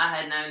 I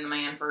had known the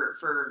man for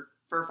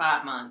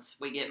 5 months.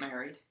 We get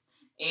married,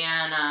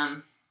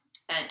 and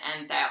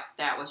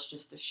that was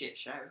just a shit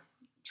show.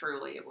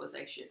 Truly, it was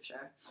a shit show.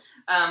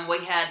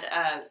 We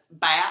had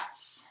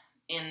bats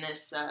in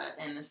this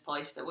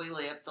place that we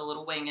lived. The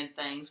little winged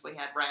things. We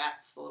had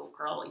rats, the little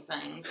crawly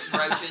things, and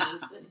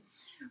roaches, and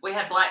we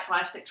had black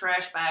plastic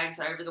trash bags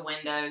over the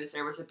windows.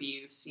 There was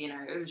abuse.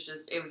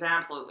 It was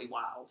absolutely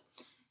wild.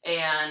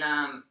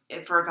 And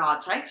for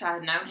God's sakes, I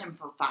had known him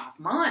for 5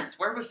 months.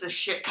 Where was this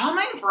shit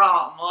coming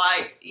from?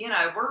 Like,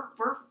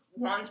 we're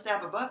one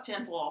step above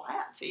tinfoil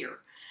hats here.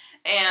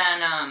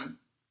 And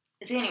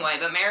so anyway,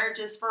 but marriage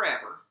is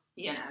forever,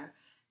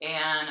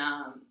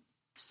 And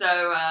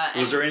so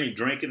was there any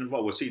drinking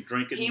involved? Was he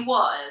drinking? He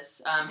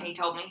was. He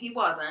told me he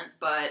wasn't,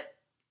 but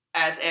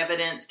as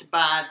evidenced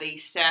by the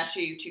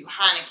statue to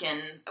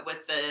Heineken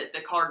with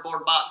the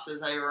cardboard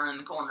boxes over in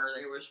the corner,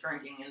 there was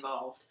drinking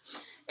involved.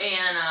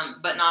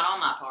 And, but not on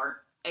my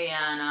part.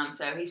 And,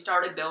 so he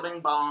started building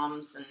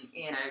bombs and,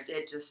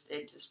 it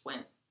just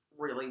went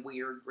really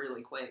weird,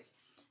 really quick.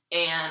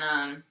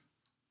 And,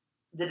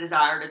 the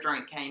desire to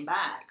drink came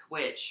back,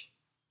 which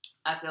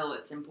I feel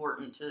it's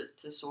important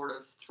to sort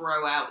of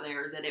throw out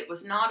there that it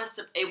was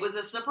it was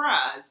a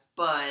surprise,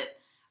 but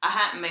I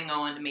hadn't been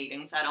going to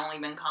meetings. I'd only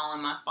been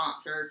calling my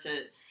sponsor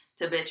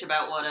to bitch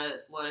about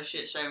what a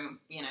shit show,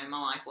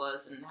 my life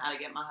was and how to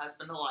get my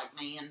husband to like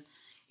me and,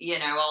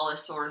 all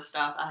this sort of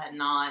stuff. I had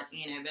not,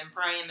 been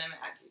praying,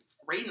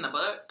 reading the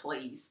book,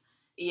 please.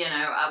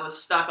 I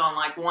was stuck on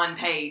like one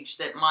page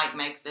that might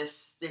make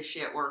this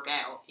shit work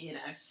out,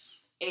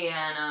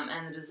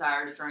 And the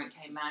desire to drink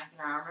came back.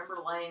 And I remember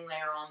laying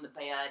there on the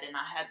bed, and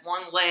I had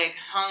one leg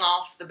hung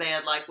off the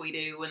bed like we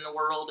do when the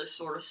world is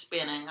sort of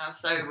spinning. I was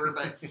sober,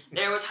 but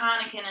there was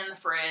Heineken in the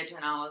fridge,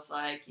 and I was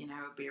like, a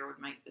beer would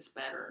make this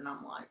better. And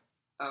I'm like,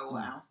 oh,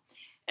 wow.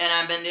 And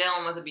I've been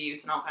dealing with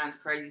abuse and all kinds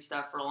of crazy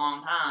stuff for a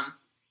long time.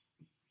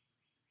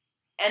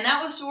 And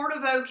that was sort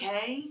of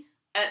okay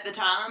at the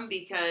time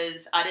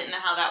because I didn't know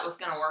how that was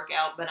going to work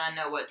out, but I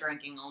know what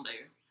drinking will do.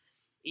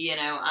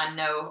 I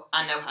know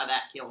how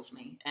that kills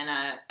me, and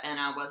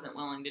I wasn't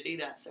willing to do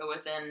that. So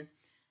within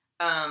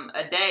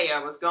a day, I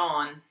was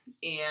gone,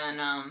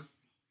 and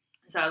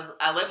so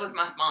I lived with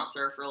my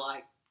sponsor for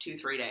like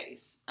 2-3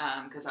 days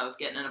because I was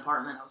getting an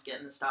apartment, I was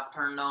getting the stuff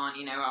turned on.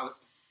 I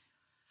was.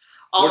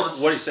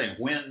 What are you saying?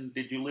 When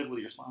did you live with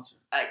your sponsor?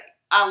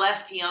 I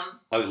left him.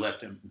 Oh, you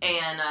left him.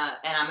 And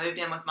I moved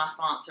in with my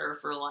sponsor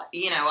for like,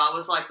 I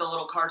was like the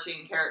little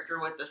cartoon character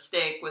with the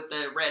stick with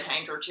the red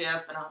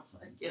handkerchief, and I was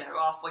like,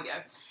 off we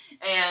go.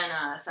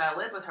 And so I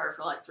lived with her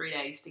for like 3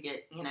 days to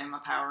get, my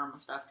power and my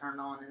stuff turned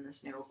on in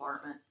this new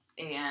apartment.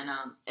 And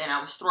I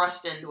was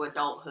thrust into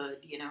adulthood.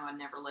 I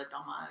never lived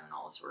on my own,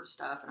 all this sort of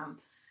stuff. And I'm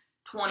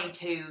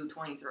 22,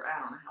 23, I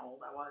don't know how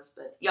old I was,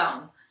 but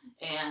young.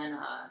 And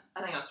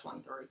I think I was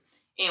 23.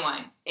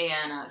 Anyway,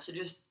 and so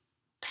just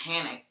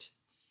panicked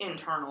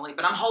internally,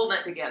 but I'm holding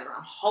it together.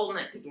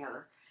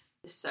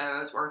 So I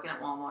was working at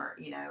Walmart,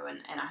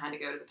 and I had to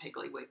go to the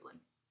Piggly Wiggly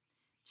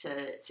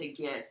to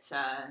get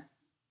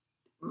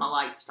my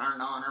lights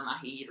turned on or my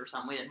heat or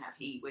something. We didn't have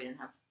heat.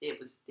 It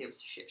was a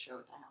shit show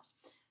at the house.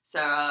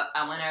 So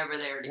I went over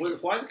there to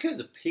Why did you go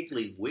to the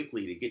Piggly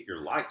Wiggly to get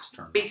your lights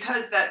turned on?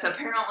 because that's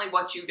apparently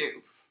what you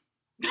do.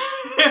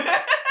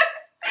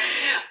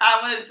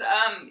 I was,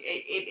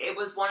 it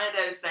was one of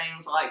those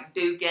things like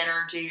Duke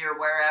Energy or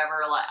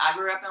wherever. Like I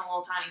grew up in a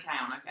little tiny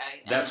town,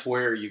 okay? And That's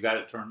where you got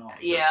it turned on.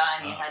 yeah,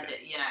 and you had to,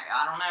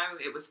 I don't know.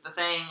 It was the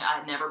thing.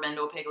 I'd never been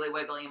to a Piggly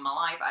Wiggly in my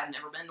life. I'd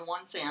never been to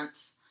one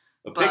since.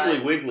 A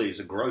Piggly Wiggly is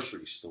a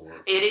grocery store.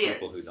 For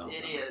people who don't know.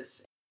 It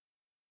is.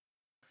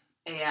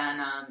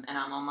 And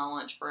I'm on my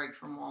lunch break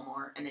from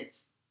Walmart, and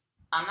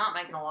I'm not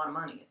making a lot of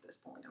money at this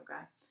point,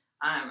 okay?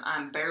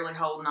 I'm barely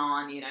holding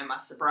on. My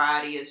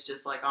sobriety is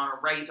just like on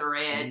a razor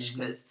edge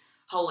because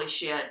holy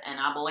shit. And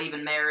I believe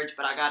in marriage,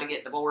 but I got to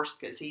get divorced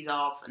because he's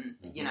off, and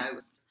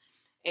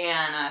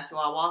And so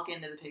I walk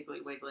into the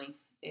Piggly Wiggly,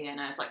 and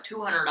it's like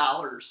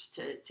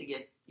 $200 to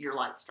get your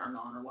lights turned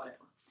on or whatever.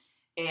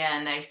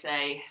 And they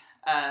say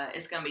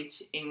it's gonna be.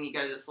 And you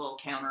go to this little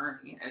counter,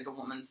 and the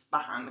woman's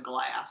behind the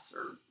glass,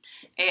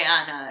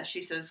 and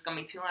she says it's gonna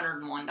be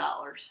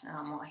 $201, and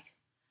I'm like.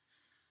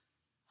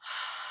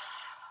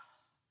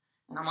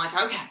 And I'm like,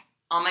 okay,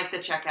 I'll make the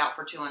check out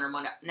for $201.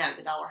 No,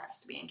 the dollar has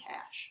to be in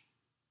cash.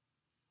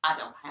 I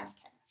don't have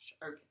cash.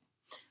 Okay.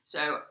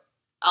 So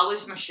I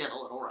lose my shit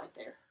a little right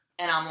there.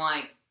 And I'm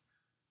like,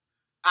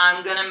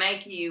 I'm going to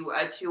make you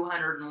a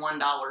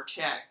 $201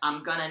 check.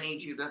 I'm going to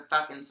need you to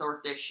fucking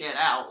sort this shit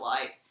out.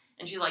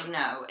 And she's like,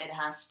 no, it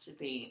has to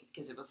be,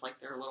 because it was like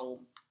their little,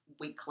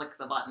 we click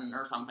the button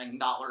or something,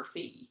 dollar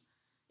fee.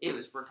 It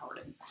was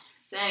retarded.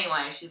 So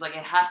anyway, she's like,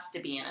 it has to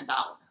be in $1.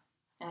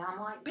 And I'm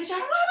like, bitch, I don't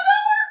have $1.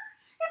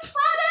 It's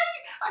Friday.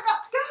 I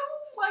got to go.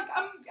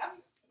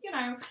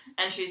 I'm.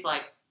 And she's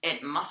like,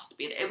 it must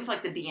be. It was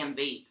like the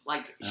DMV.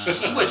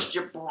 She was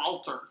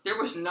Gibraltar. There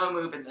was no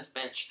moving this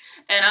bitch.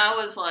 And I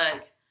was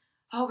like,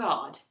 oh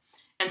God.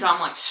 And so I'm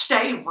like,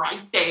 stay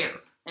right there.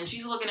 And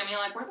she's looking at me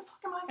like, where the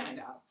fuck am I going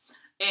to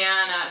go?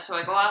 And so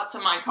I go out to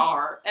my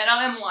car, and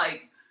I'm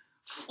like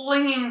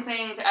flinging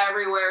things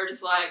everywhere.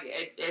 Just like,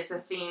 it's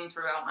a theme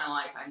throughout my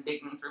life. I'm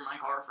digging through my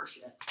car for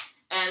shit.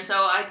 And so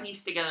I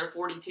pieced together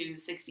 42,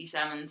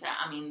 67,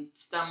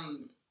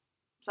 some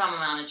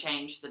amount of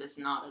change that is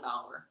not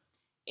 $1.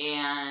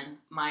 And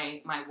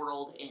my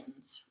world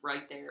ends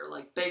right there.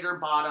 Like, bigger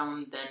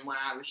bottom than when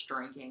I was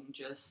drinking.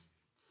 Just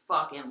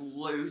fucking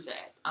lose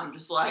it. I'm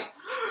just like,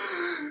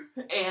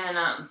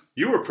 and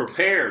you were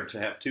prepared to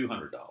have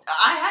 $200.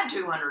 I had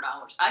 $200.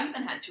 I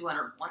even had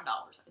 $201. I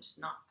just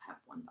not have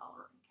 $1 in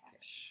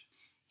cash.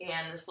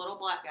 And this little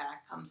black guy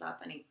comes up,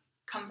 and he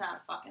comes out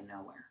of fucking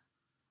nowhere.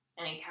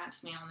 And he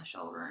taps me on the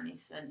shoulder, and he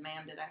said,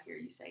 ma'am, did I hear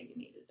you say you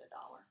needed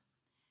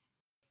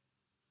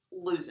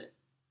 $1? Lose it.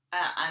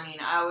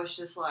 I was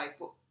just like,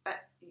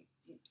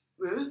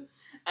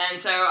 and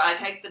so I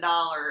take the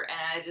 $1, and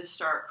I just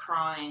start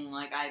crying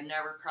like I've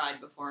never cried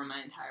before in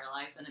my entire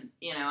life. And,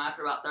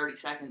 after about 30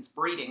 seconds,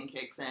 breathing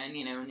kicks in,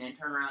 and I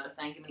turn around to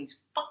thank him, and he's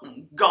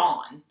fucking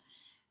gone.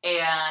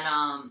 And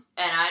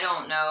I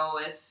don't know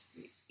if,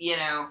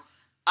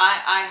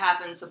 I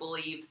happen to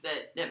believe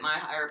that my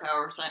higher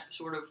power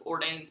sort of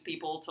ordains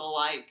people to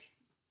I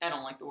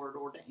don't like the word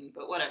ordained,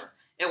 but whatever,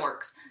 it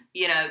works,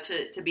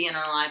 to be in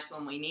our lives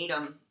when we need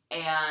them.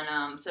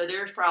 And so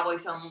there's probably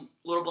some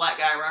little black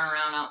guy running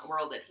around out in the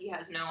world that he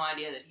has no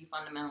idea that he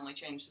fundamentally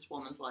changed this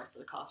woman's life for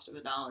the cost of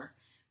 $1.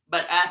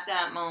 But at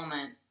that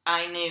moment,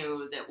 I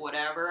knew that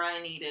whatever I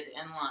needed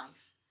in life,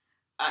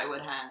 I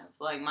would have.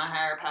 My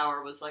higher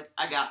power was like,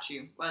 I got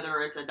you. Whether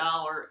it's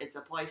 $1, it's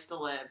a place to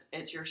live,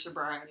 it's your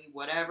sobriety,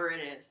 whatever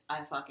it is,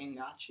 I fucking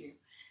got you.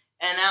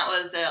 And that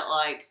was at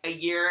a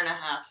year and a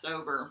half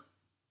sober.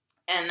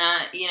 And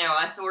that,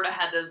 I sort of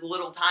had those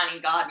little tiny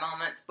God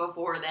moments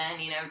before then,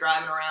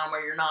 driving around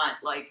where you're not,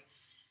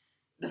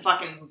 the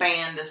fucking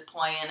band is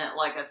playing at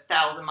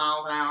 1,000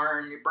 miles an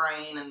hour in your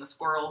brain, and the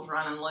squirrels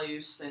running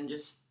loose, and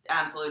just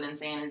absolute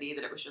insanity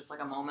that it was just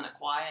a moment of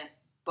quiet.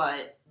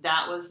 But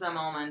that was the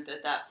moment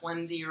that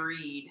flimsy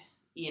reed,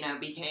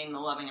 became the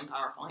loving and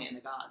powerful hand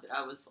of God, that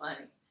I was like,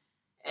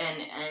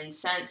 and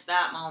since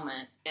that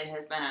moment, it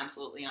has been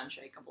absolutely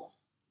unshakable,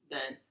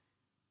 that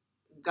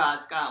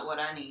God's got what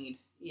I need,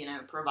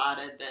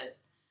 provided that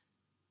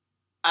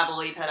I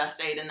believe had I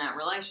stayed in that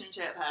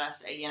relationship, had I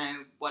stayed,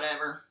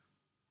 whatever,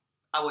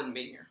 I wouldn't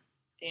be here.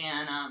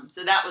 And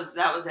so that was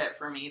it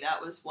for me.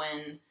 That was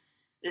when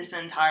this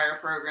entire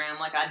program,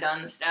 I'd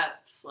done the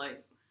steps,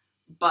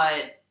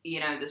 but,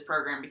 this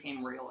program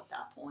became real at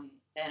that point.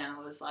 And I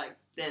was like,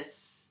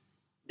 this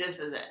is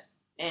it.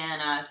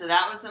 And so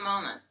that was the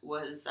moment,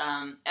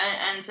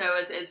 and so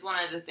it's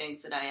one of the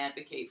things that I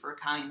advocate for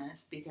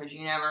kindness, because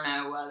you never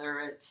know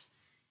whether it's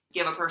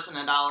give a person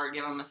 $1,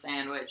 give them a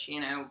sandwich,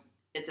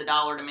 it's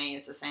 $1 to me,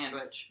 it's a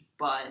sandwich,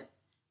 but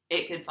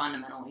it could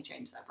fundamentally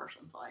change that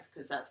person's life,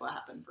 because that's what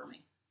happened for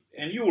me.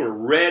 And you were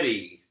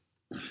ready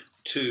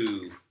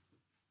to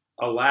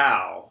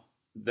allow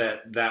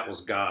that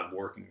was God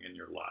working in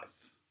your life.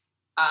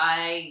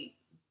 I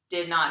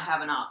did not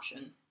have an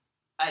option,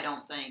 I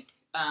don't think.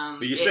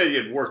 But you said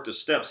you had worked the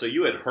steps, so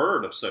you had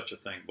heard of such a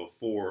thing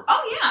before.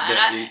 Oh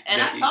yeah,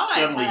 I thought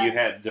suddenly you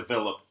had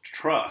developed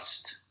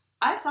trust.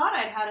 I thought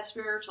I'd had a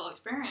spiritual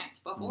experience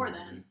before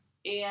then.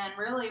 And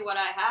really what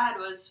I had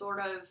was sort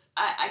of,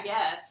 I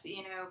guess,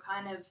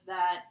 kind of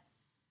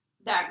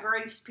that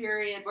grace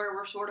period where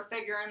we're sort of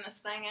figuring this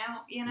thing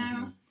out,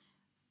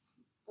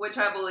 which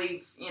I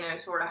believe,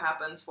 sort of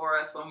happens for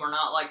us when we're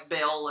not like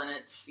Bill and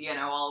it's,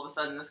 all of a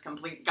sudden this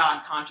complete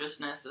God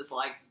consciousness is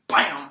like,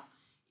 bam!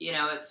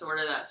 It's sort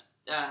of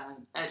that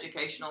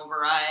educational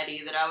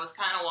variety that I was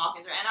kind of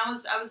walking through. And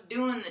I was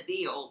doing the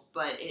deal,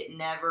 but it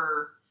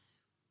never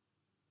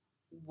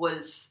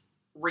was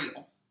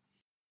real.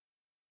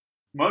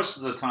 Most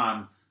of the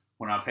time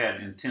when I've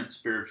had intense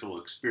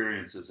spiritual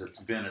experiences, it's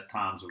been at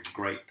times of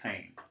great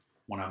pain,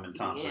 when I'm in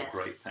times of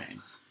great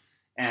pain.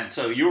 And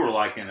so you were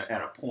like at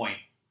a point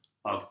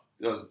of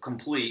a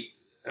complete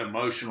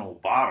emotional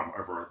bottom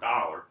over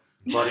 $1,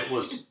 but it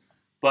was,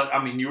 but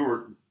I mean,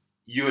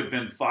 you had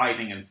been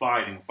fighting and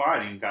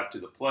got to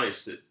the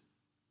place that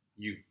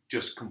you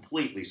just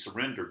completely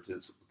surrendered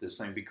to this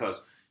thing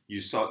because you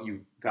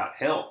got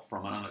help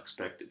from an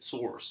unexpected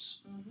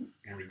source. Mm-hmm.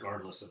 And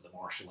regardless of the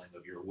marshaling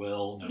of your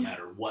will, no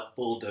matter what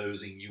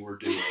bulldozing you were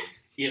doing,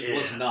 it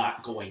was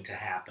not going to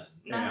happen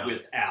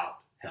without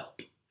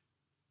help.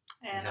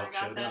 And I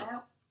got that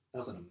help. That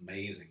was an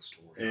amazing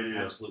story. It is.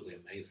 Absolutely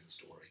amazing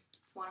story.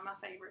 It's one of my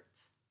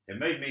favorites. It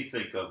made me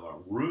think of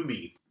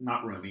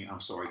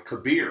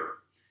Kabir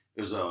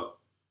is a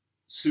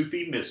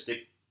Sufi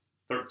mystic,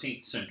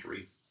 13th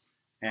century,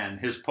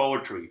 and his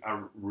poetry,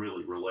 I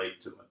really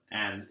relate to it.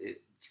 And it's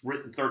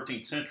written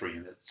 13th century,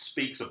 and it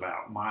speaks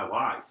about my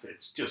life.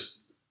 It's just...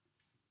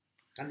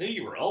 I knew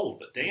you were old,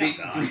 but damn,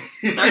 God.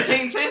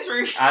 13th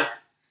century.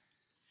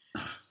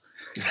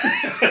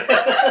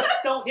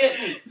 Don't hit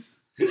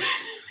me.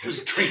 I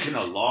was drinking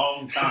a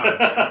long time.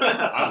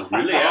 I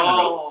really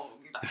am.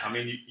 I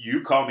mean,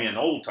 you call me an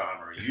old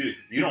timer.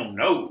 You don't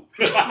know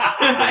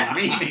the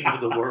meaning of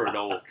the word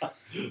old.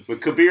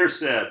 But Kabir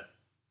said,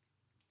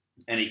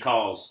 and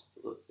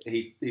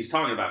he's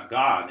talking about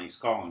God, and he's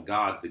calling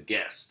God the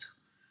guest.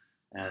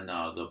 And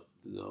the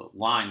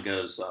line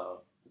goes,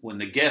 when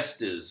the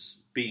guest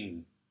is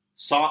being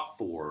sought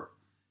for,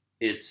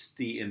 it's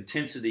the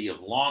intensity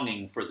of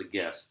longing for the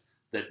guest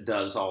that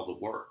does all the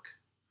work.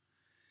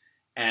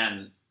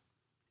 And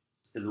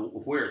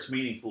where it's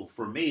meaningful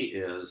for me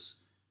is,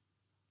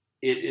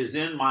 it is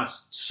in my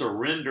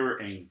surrender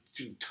and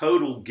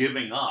total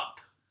giving up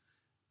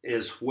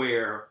is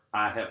where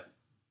I have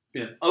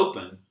been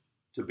open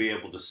to be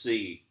able to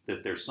see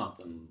that there's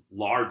something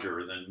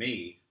larger than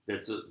me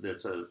that's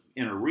a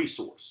inner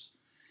resource.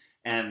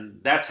 And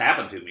that's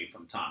happened to me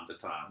from time to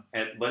time.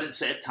 But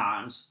it's at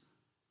times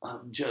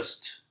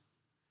just...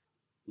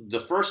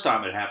 The first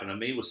time it happened to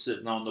me was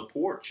sitting on the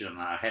porch, and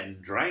I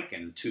hadn't drank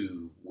in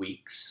 2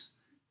 weeks.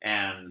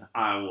 And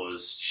I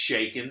was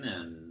shaken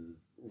and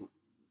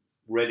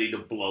ready to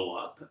blow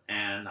up.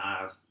 And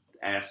I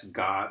asked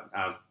God,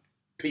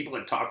 people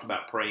had talked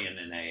about praying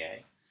in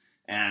AA.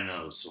 And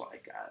I was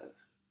like, I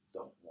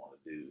don't want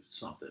to do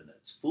something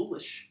that's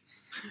foolish.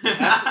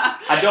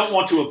 I don't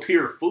want to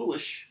appear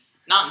foolish.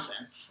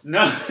 Nonsense.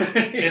 No.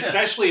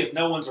 Especially if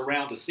no one's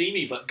around to see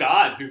me but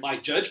God, who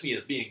might judge me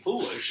as being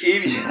foolish.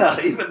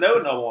 Even though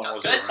no one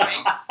was judge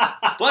around.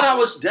 But I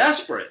was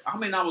desperate. I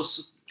mean,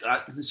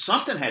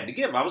 something had to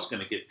give. I was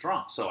going to get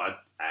drunk. So I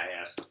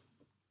asked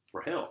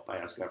for help. I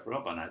asked God for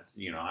help. And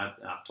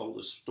I've told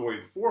this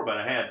story before, but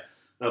I had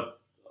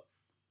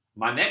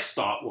my next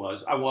thought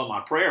was,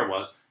 my prayer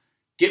was,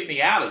 get me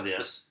out of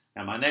this.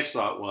 And my next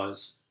thought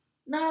was,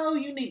 no,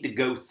 you need to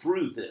go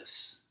through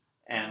this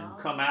and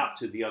come out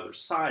to the other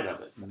side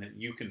of it. And then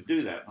you can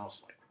do that. And I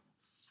was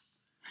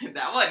like...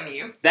 That wasn't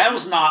you. That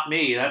was not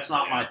me. That's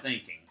not my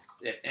thinking.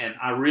 And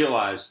I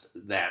realized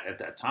that at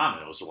that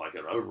time, it was like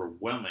an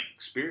overwhelming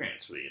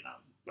experience.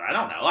 I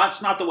don't know.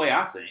 That's not the way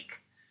I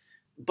think.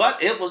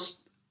 But it was...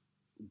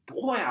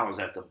 Boy, I was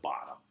at the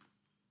bottom.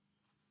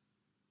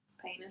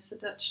 Pain is the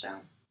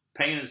touchstone.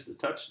 Pain is the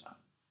touchstone.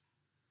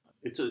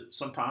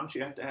 Sometimes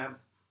you have to have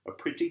a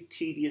pretty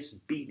tedious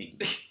beating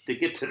to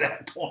get to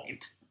that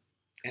point.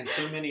 And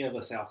so many of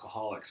us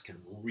alcoholics can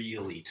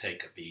really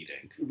take a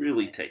beating.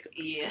 Really take a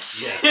beating.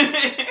 Yes.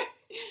 Yes.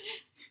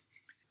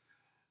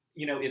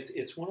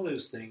 It's one of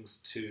those things,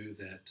 too,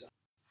 that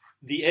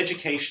the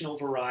educational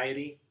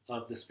variety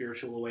of the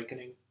spiritual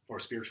awakening or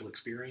spiritual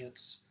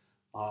experience,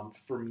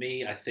 for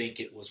me, I think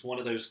it was one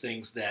of those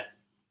things that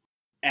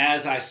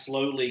as I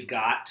slowly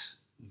got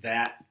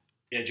that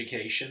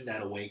education,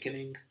 that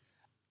awakening,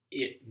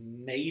 it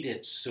made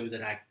it so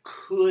that I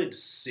could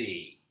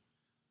see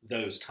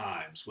those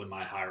times when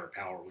my higher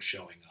power was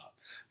showing up.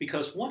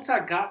 Because once I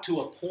got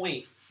to a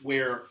point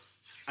where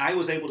I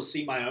was able to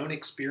see my own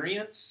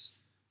experience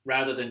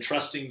rather than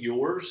trusting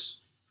yours,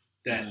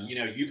 that,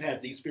 you've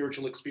had these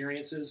spiritual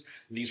experiences,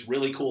 and these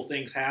really cool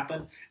things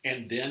happen,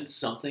 and then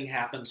something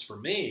happens for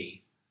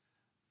me,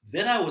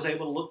 then I was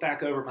able to look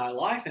back over my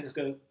life and just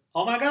go,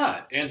 oh my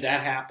God, and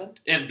that happened,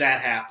 and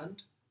that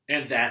happened,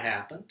 and that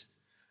happened.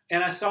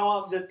 And I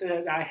saw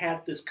that I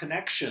had this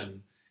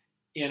connection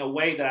in a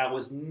way that I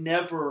was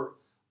never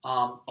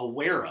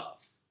aware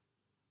of.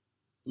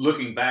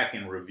 looking back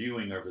and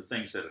reviewing over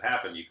things that had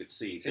happened, you could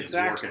see things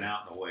Exactly. working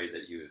out in a way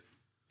that you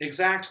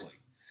Exactly.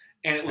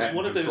 And it was hadn't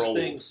one of those controlled.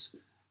 things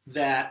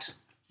that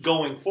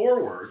going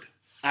forward,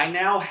 I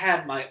now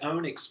had my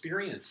own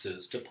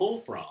experiences to pull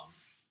from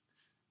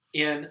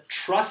in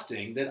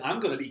trusting that I'm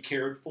going to be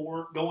cared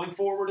for going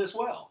forward as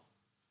well.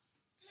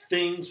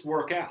 Things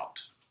work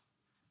out.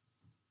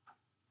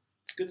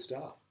 It's good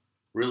stuff.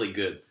 Really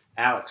good.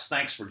 Alex,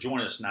 thanks for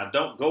joining us. Now,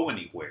 don't go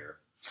anywhere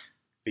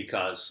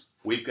because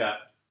we've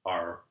got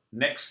our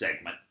next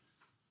segment,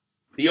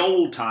 the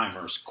old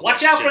timers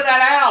question. Watch out for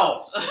that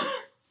owl!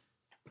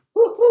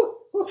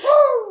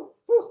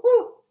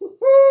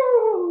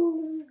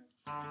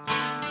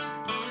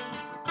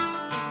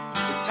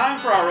 It's time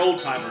for our old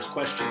timers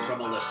question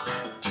from a listener.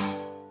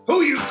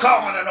 Who you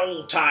calling an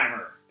old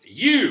timer?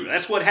 You.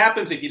 That's what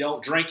happens if you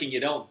don't drink and you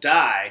don't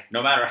die.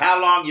 No matter how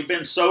long you've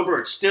been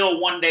sober, it's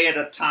still one day at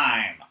a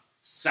time.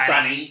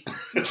 Sonny.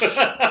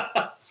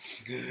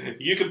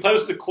 You can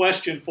post a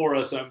question for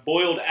us on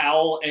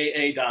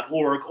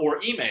boiledowlaa.org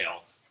or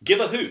email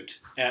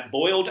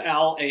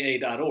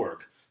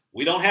giveahoot@boiledowlaa.org.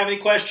 We don't have any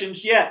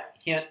questions yet,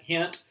 hint,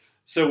 hint,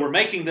 so we're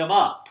making them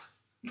up.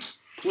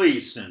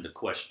 Please send a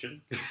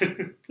question.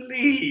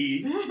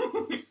 Please.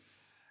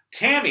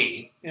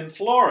 Tammy in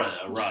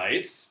Florida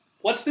writes,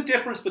 what's the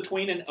difference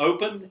between an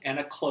open and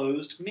a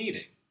closed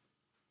meeting?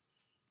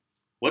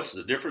 What's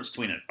the difference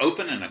between an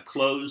open and a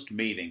closed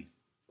meeting?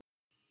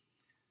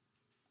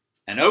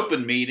 An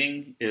open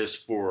meeting is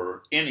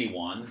for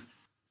anyone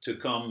to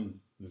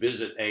come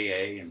visit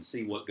AA and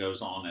see what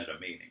goes on at a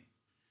meeting.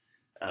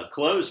 A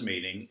closed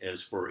meeting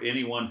is for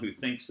anyone who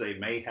thinks they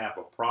may have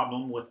a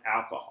problem with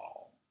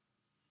alcohol.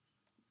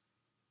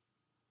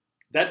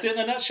 That's it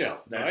in a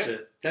nutshell. That's right?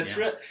 it. That's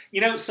Yeah.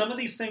 real. Some of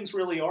these things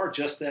really are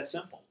just that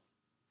simple.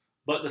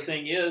 But the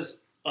thing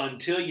is,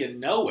 until you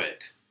know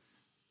it,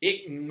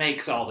 it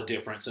makes all the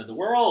difference in the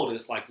world.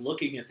 It's like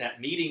looking at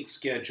that meeting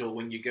schedule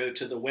when you go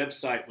to the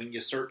website, when you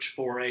search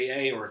for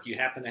AA, or if you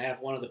happen to have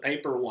one of the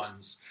paper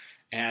ones.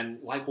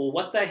 And like, well,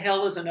 what the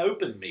hell is an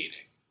open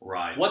meeting?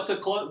 Right. What's a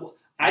closed?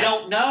 I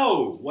don't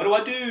know. What do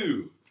I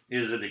do?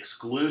 Is it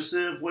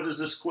exclusive? What is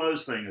this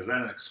closed thing? Is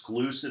that an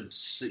exclusive?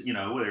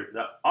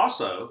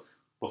 Also,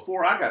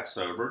 before I got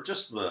sober,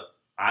 just the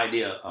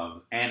idea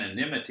of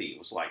anonymity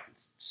was like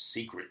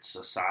secret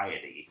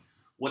society.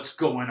 What's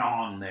going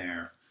on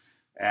there?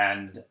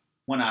 And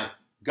when I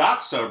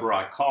got sober,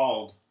 I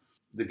called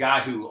the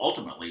guy who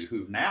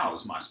now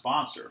is my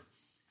sponsor.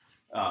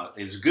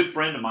 He was a good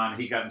friend of mine.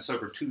 He got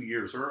sober 2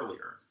 years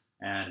earlier.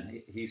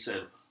 And he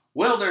said,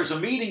 well, there's a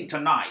meeting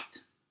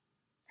tonight.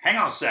 Hang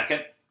on a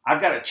second.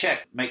 I've got to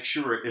check, make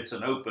sure it's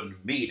an open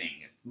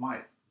meeting. It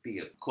might be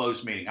a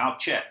closed meeting. I'll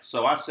check.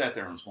 So I sat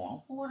there and was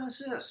going, what is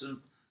this? And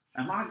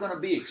am I going to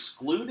be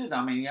excluded?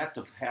 I mean, you have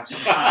to have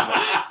some kind of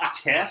a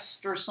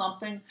test or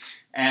something.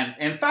 And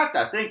in fact,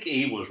 I think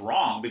he was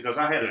wrong because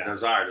I had a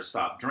desire to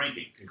stop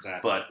drinking.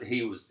 Exactly. But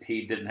he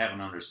didn't have an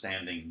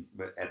understanding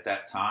at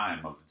that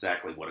time of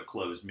exactly what a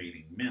closed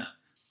meeting meant.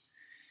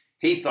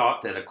 He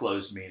thought that a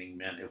closed meeting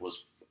meant it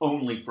was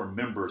only for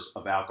members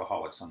of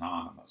Alcoholics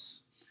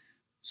Anonymous.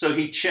 So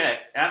he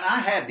checked, and I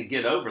had to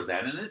get over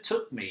that. And it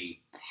took me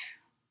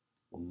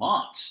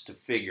months to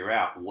figure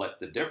out what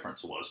the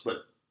difference was.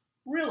 But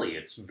really,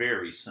 it's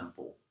very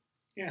simple.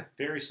 Yeah,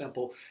 very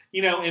simple.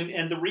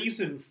 And the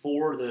reason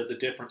for the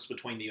difference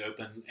between the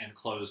open and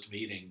closed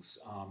meetings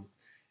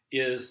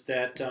is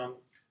that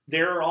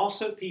there are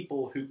also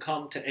people who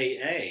come to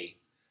AA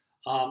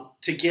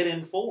to get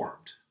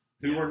informed,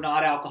 who are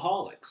not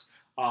alcoholics.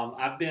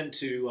 I've been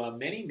to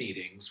many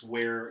meetings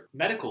where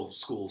medical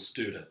school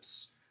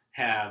students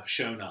have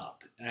shown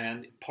up,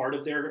 and part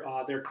of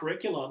their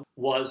curriculum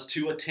was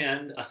to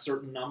attend a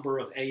certain number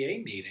of AA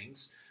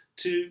meetings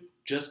to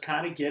just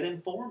kind of get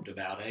informed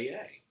about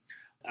AA.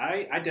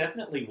 I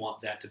definitely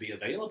want that to be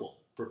available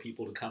for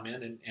people to come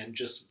in and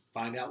just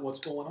find out what's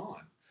going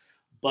on.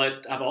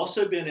 But I've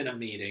also been in a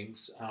meeting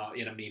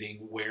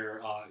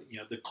where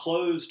the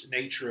closed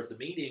nature of the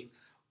meeting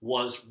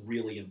was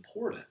really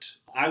important.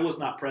 I was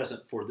not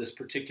present for this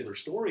particular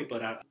story,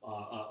 but a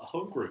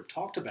home group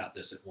talked about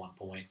this at one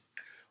point,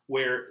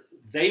 where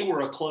they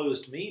were a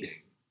closed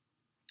meeting,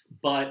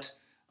 but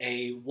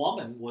a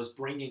woman was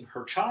bringing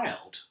her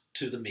child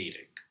to the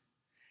meeting,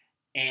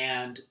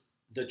 and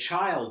the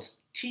child's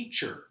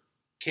teacher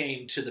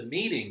came to the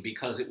meeting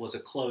because it was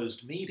a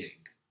closed meeting,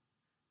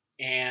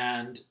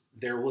 and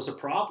there was a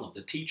problem.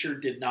 The teacher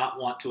did not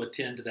want to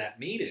attend that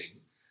meeting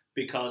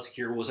because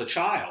here was a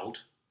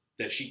child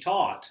that she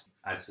taught.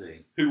 I see.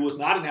 Who was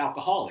not an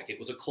alcoholic. It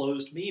was a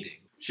closed meeting.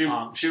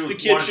 The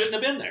kid shouldn't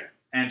have been there.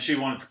 And she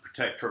wanted to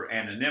protect her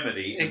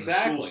anonymity in the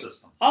school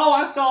system. Oh,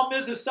 I saw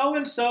Mrs.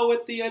 So-and-so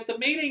at the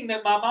meeting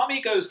that my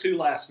mommy goes to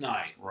last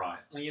night. Right.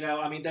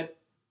 That.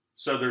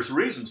 So there's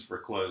reasons for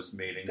closed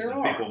meetings, and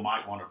are. people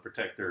might want to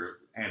protect their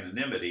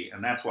anonymity,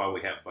 and that's why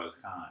we have both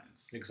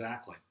kinds.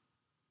 Exactly.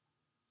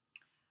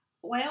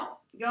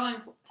 Well,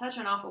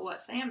 touching off of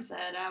what Sam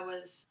said, I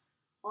was,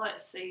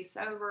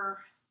 sober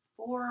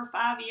 4 or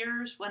 5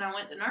 years when I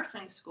went to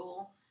nursing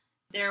school.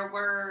 There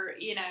were,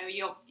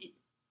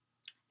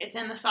 it's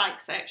in the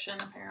psych section,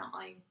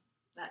 apparently.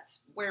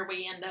 That's where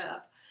we end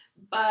up.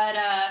 But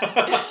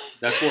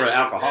that's where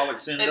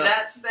alcoholics end up.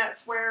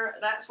 That's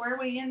where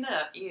we end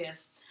up.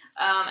 Yes,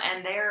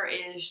 and there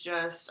is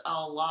just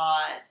a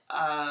lot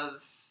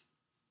of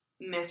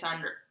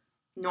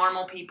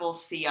normal people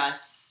see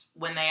us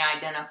when they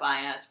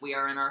identify us. We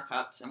are in our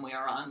cups and we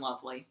are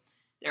unlovely.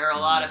 There are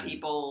a lot of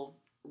people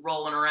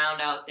rolling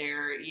around out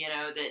there,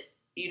 that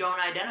you don't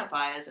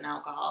identify as an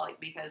alcoholic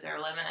because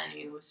they're living a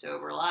new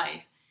sober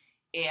life,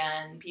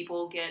 and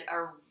people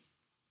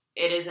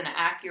it is an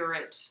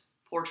accurate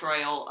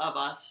portrayal of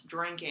us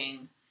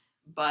drinking,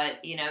 but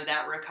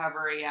that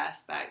recovery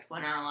aspect,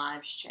 when our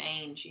lives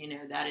change,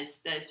 that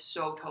is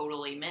so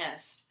totally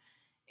missed.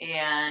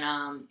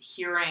 And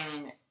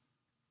hearing,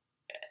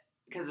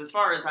 because as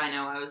far as I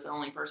know, I was the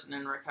only person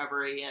in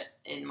recovery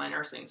in my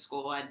nursing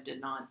school. I did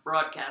not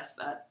broadcast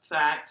that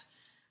fact.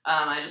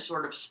 I just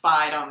sort of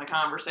spied on the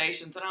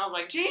conversations, and I was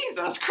like,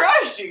 Jesus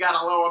Christ, you got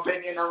a low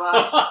opinion of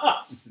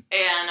us.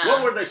 And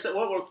what were they saying?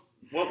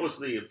 What was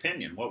the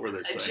opinion? What were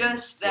they saying?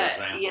 Just that,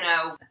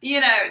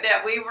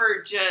 that we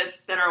were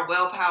that our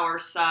willpower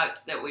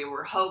sucked, that we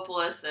were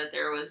hopeless, that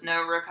there was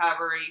no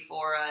recovery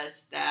for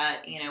us,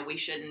 that, we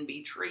shouldn't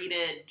be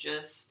treated,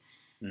 just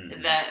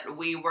that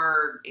we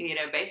were,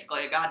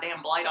 basically a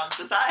goddamn blight on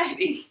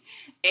society.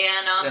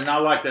 And I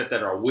like that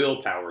our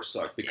willpower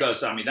sucked,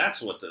 because,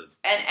 that's what the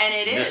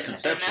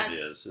misconception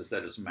is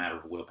that it's a matter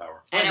of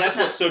willpower. And that's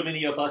what so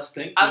many of us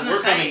think when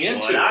we're coming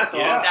into it. I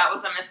thought that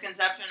was a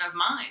misconception of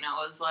mine.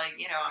 I was like,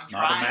 I'm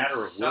trying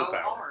so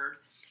hard.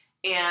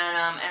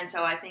 And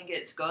so I think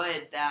it's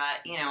good that,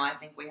 I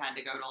think we had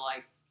to go to,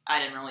 I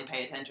didn't really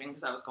pay attention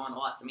because I was going to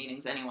lots of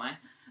meetings anyway,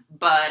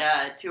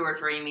 but 2 or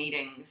 3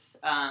 meetings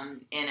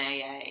in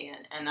AA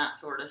and that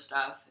sort of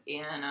stuff.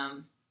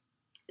 And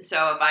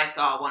so if I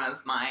saw one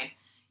of my,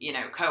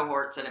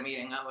 cohorts at a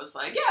meeting, I was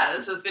like, yeah,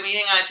 this is the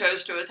meeting I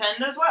chose to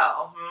attend as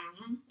well.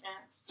 Mm-hmm.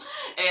 Yes.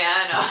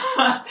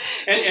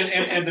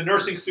 And the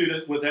nursing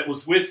student that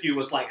was with you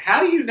was like,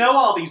 how do you know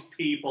all these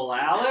people,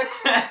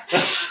 Alex?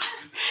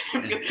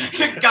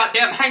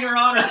 Goddamn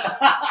hanger-oners.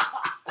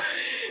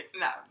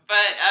 No,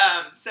 but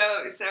so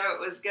it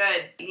was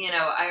good.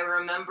 I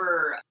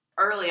remember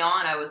early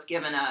on I was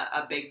given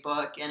a big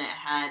book, and it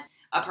had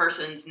a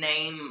person's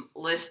name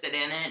listed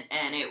in it,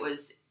 and it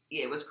was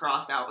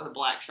crossed out with a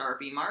black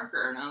Sharpie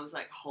marker, and I was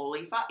like,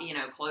 holy fuck,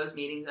 closed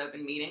meetings,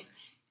 open meetings.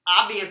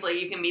 Obviously,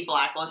 you can be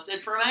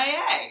blacklisted from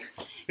AA,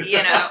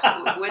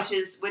 which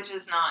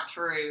is not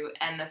true.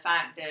 And the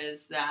fact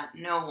is that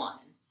no one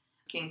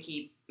can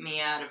keep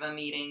me out of a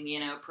meeting,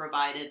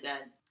 provided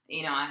that,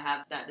 I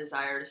have that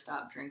desire to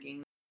stop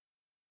drinking.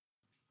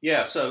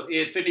 Yeah, so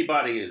if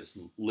anybody is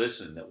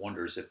listening that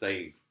wonders if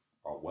they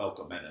are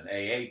welcome at an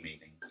AA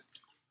meeting,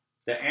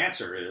 the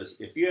answer is,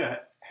 if you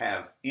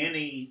have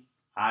any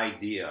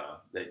idea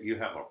that you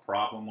have a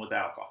problem with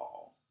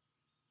alcohol,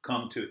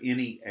 come to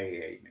any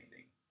AA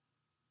meeting.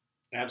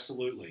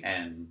 Absolutely.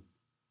 And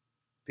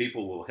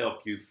people will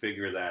help you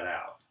figure that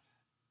out.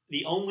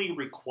 The only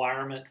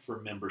requirement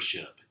for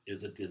membership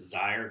is a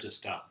desire to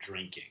stop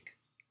drinking.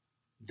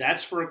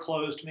 That's for a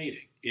closed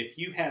meeting. If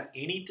you have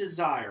any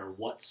desire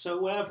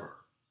whatsoever,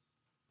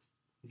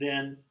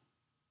 then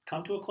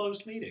come to a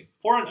closed meeting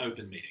or an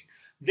open meeting.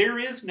 There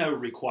is no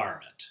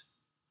requirement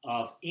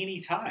of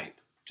any type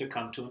to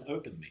come to an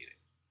open meeting.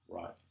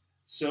 Right.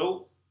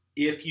 So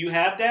if you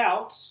have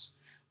doubts,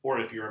 or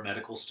if you're a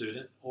medical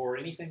student or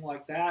anything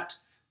like that,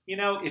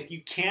 if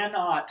you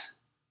cannot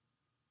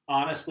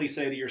honestly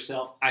say to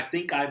yourself, I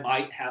think I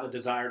might have a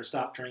desire to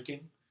stop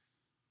drinking,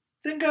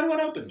 then go to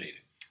an open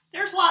meeting.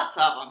 There's lots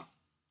of them.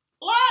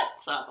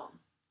 Lots of them.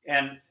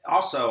 And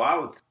also,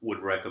 I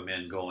would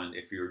recommend going,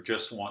 if you're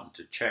just wanting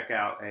to check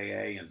out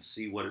AA and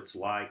see what it's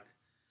like,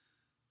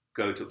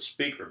 go to a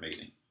speaker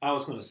meeting. I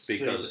was going to say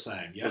the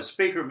same. Yep. A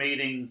speaker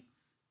meeting,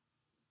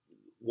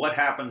 what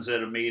happens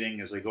at a meeting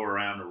is they go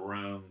around the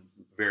room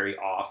very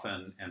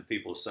often and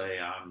people say,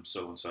 I'm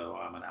so-and-so,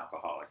 I'm an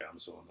alcoholic, I'm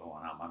so-and-so,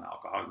 and I'm an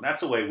alcoholic. And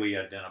that's the way we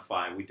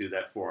identify. We do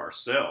that for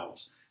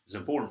ourselves. It's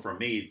important for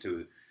me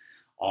to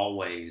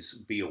always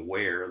be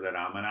aware that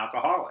I'm an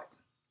alcoholic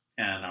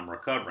and I'm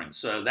recovering.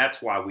 So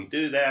that's why we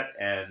do that.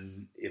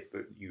 And if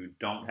you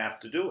don't have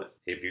to do it,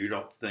 if you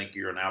don't think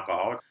you're an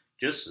alcoholic,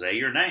 just say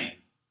your name.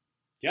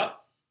 Yep.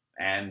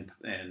 And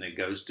it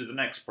goes to the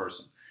next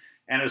person.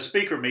 And at a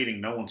speaker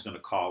meeting, no one's going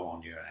to call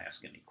on you and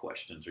ask any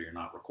questions, or you're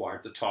not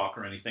required to talk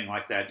or anything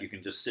like that. You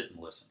can just sit and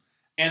listen.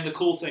 And the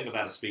cool thing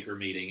about a speaker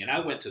meeting, and I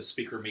went to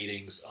speaker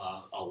meetings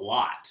a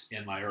lot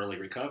in my early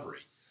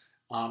recovery,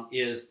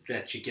 is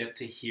that you get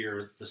to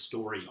hear the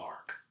story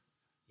arc.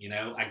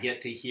 I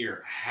get to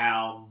hear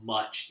how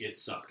much it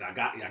sucked. I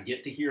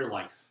get to hear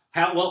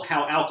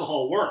how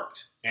alcohol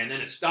worked, and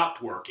then it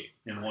stopped working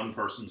in one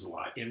person's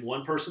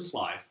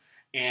life.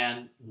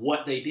 And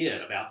what they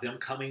did about them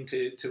coming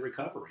to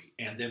recovery,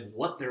 and then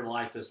what their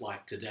life is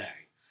like today.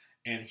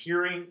 And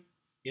hearing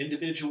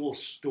individual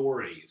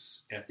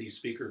stories at these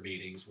speaker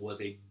meetings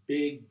was a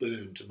big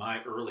boon to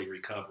my early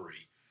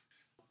recovery.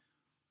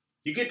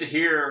 you get to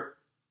hear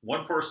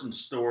one person's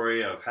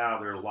story of how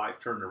their life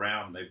turned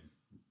around. They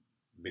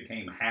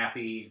became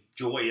happy,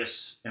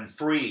 joyous, and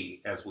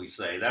free, as we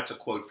say. That's a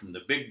quote from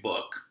the Big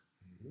Book,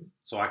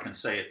 so I can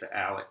say it to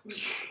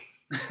Alex.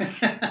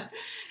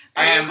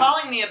 Are you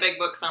calling me a big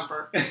book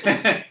thumper?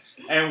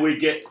 And we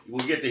get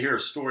to hear a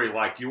story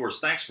like yours.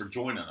 Thanks for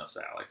joining us,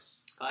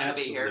 Alex. Glad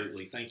to be here.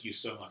 Absolutely. Thank you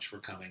so much for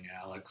coming,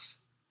 Alex.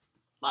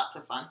 Lots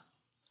of fun.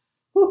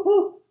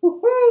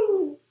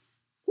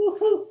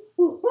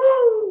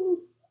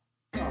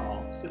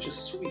 Oh, such a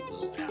sweet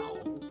little owl.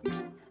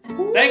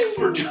 Thanks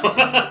for joining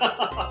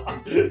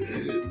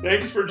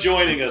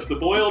us. The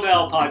Boiled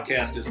Owl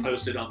podcast is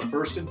posted on the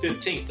 1st and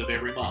 15th of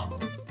every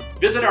month.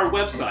 Visit our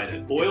website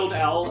at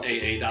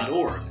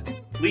boiledowlaa.org.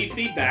 Leave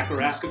feedback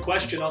or ask a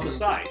question on the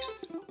site,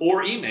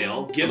 or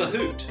email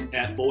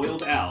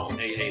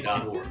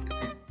giveahoot@boiledowlaa.org.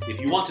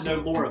 If you want to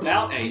know more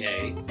about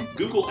AA,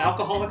 Google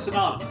Alcoholics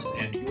Anonymous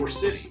and your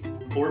city,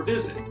 or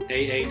visit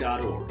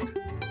aa.org.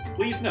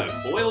 Please note,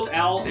 Boiled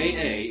Owl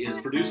AA is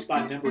produced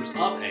by members of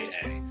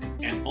AA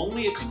and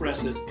only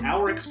expresses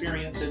our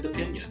experience and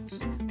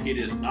opinions. It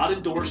is not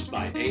endorsed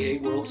by AA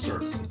World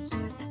Services.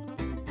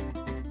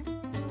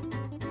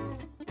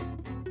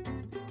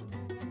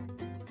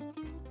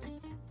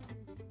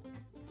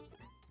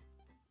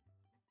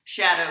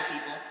 Shadow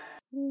people.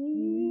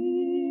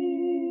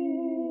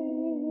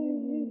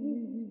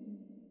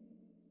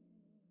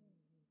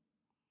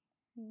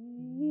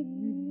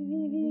 Mm-hmm.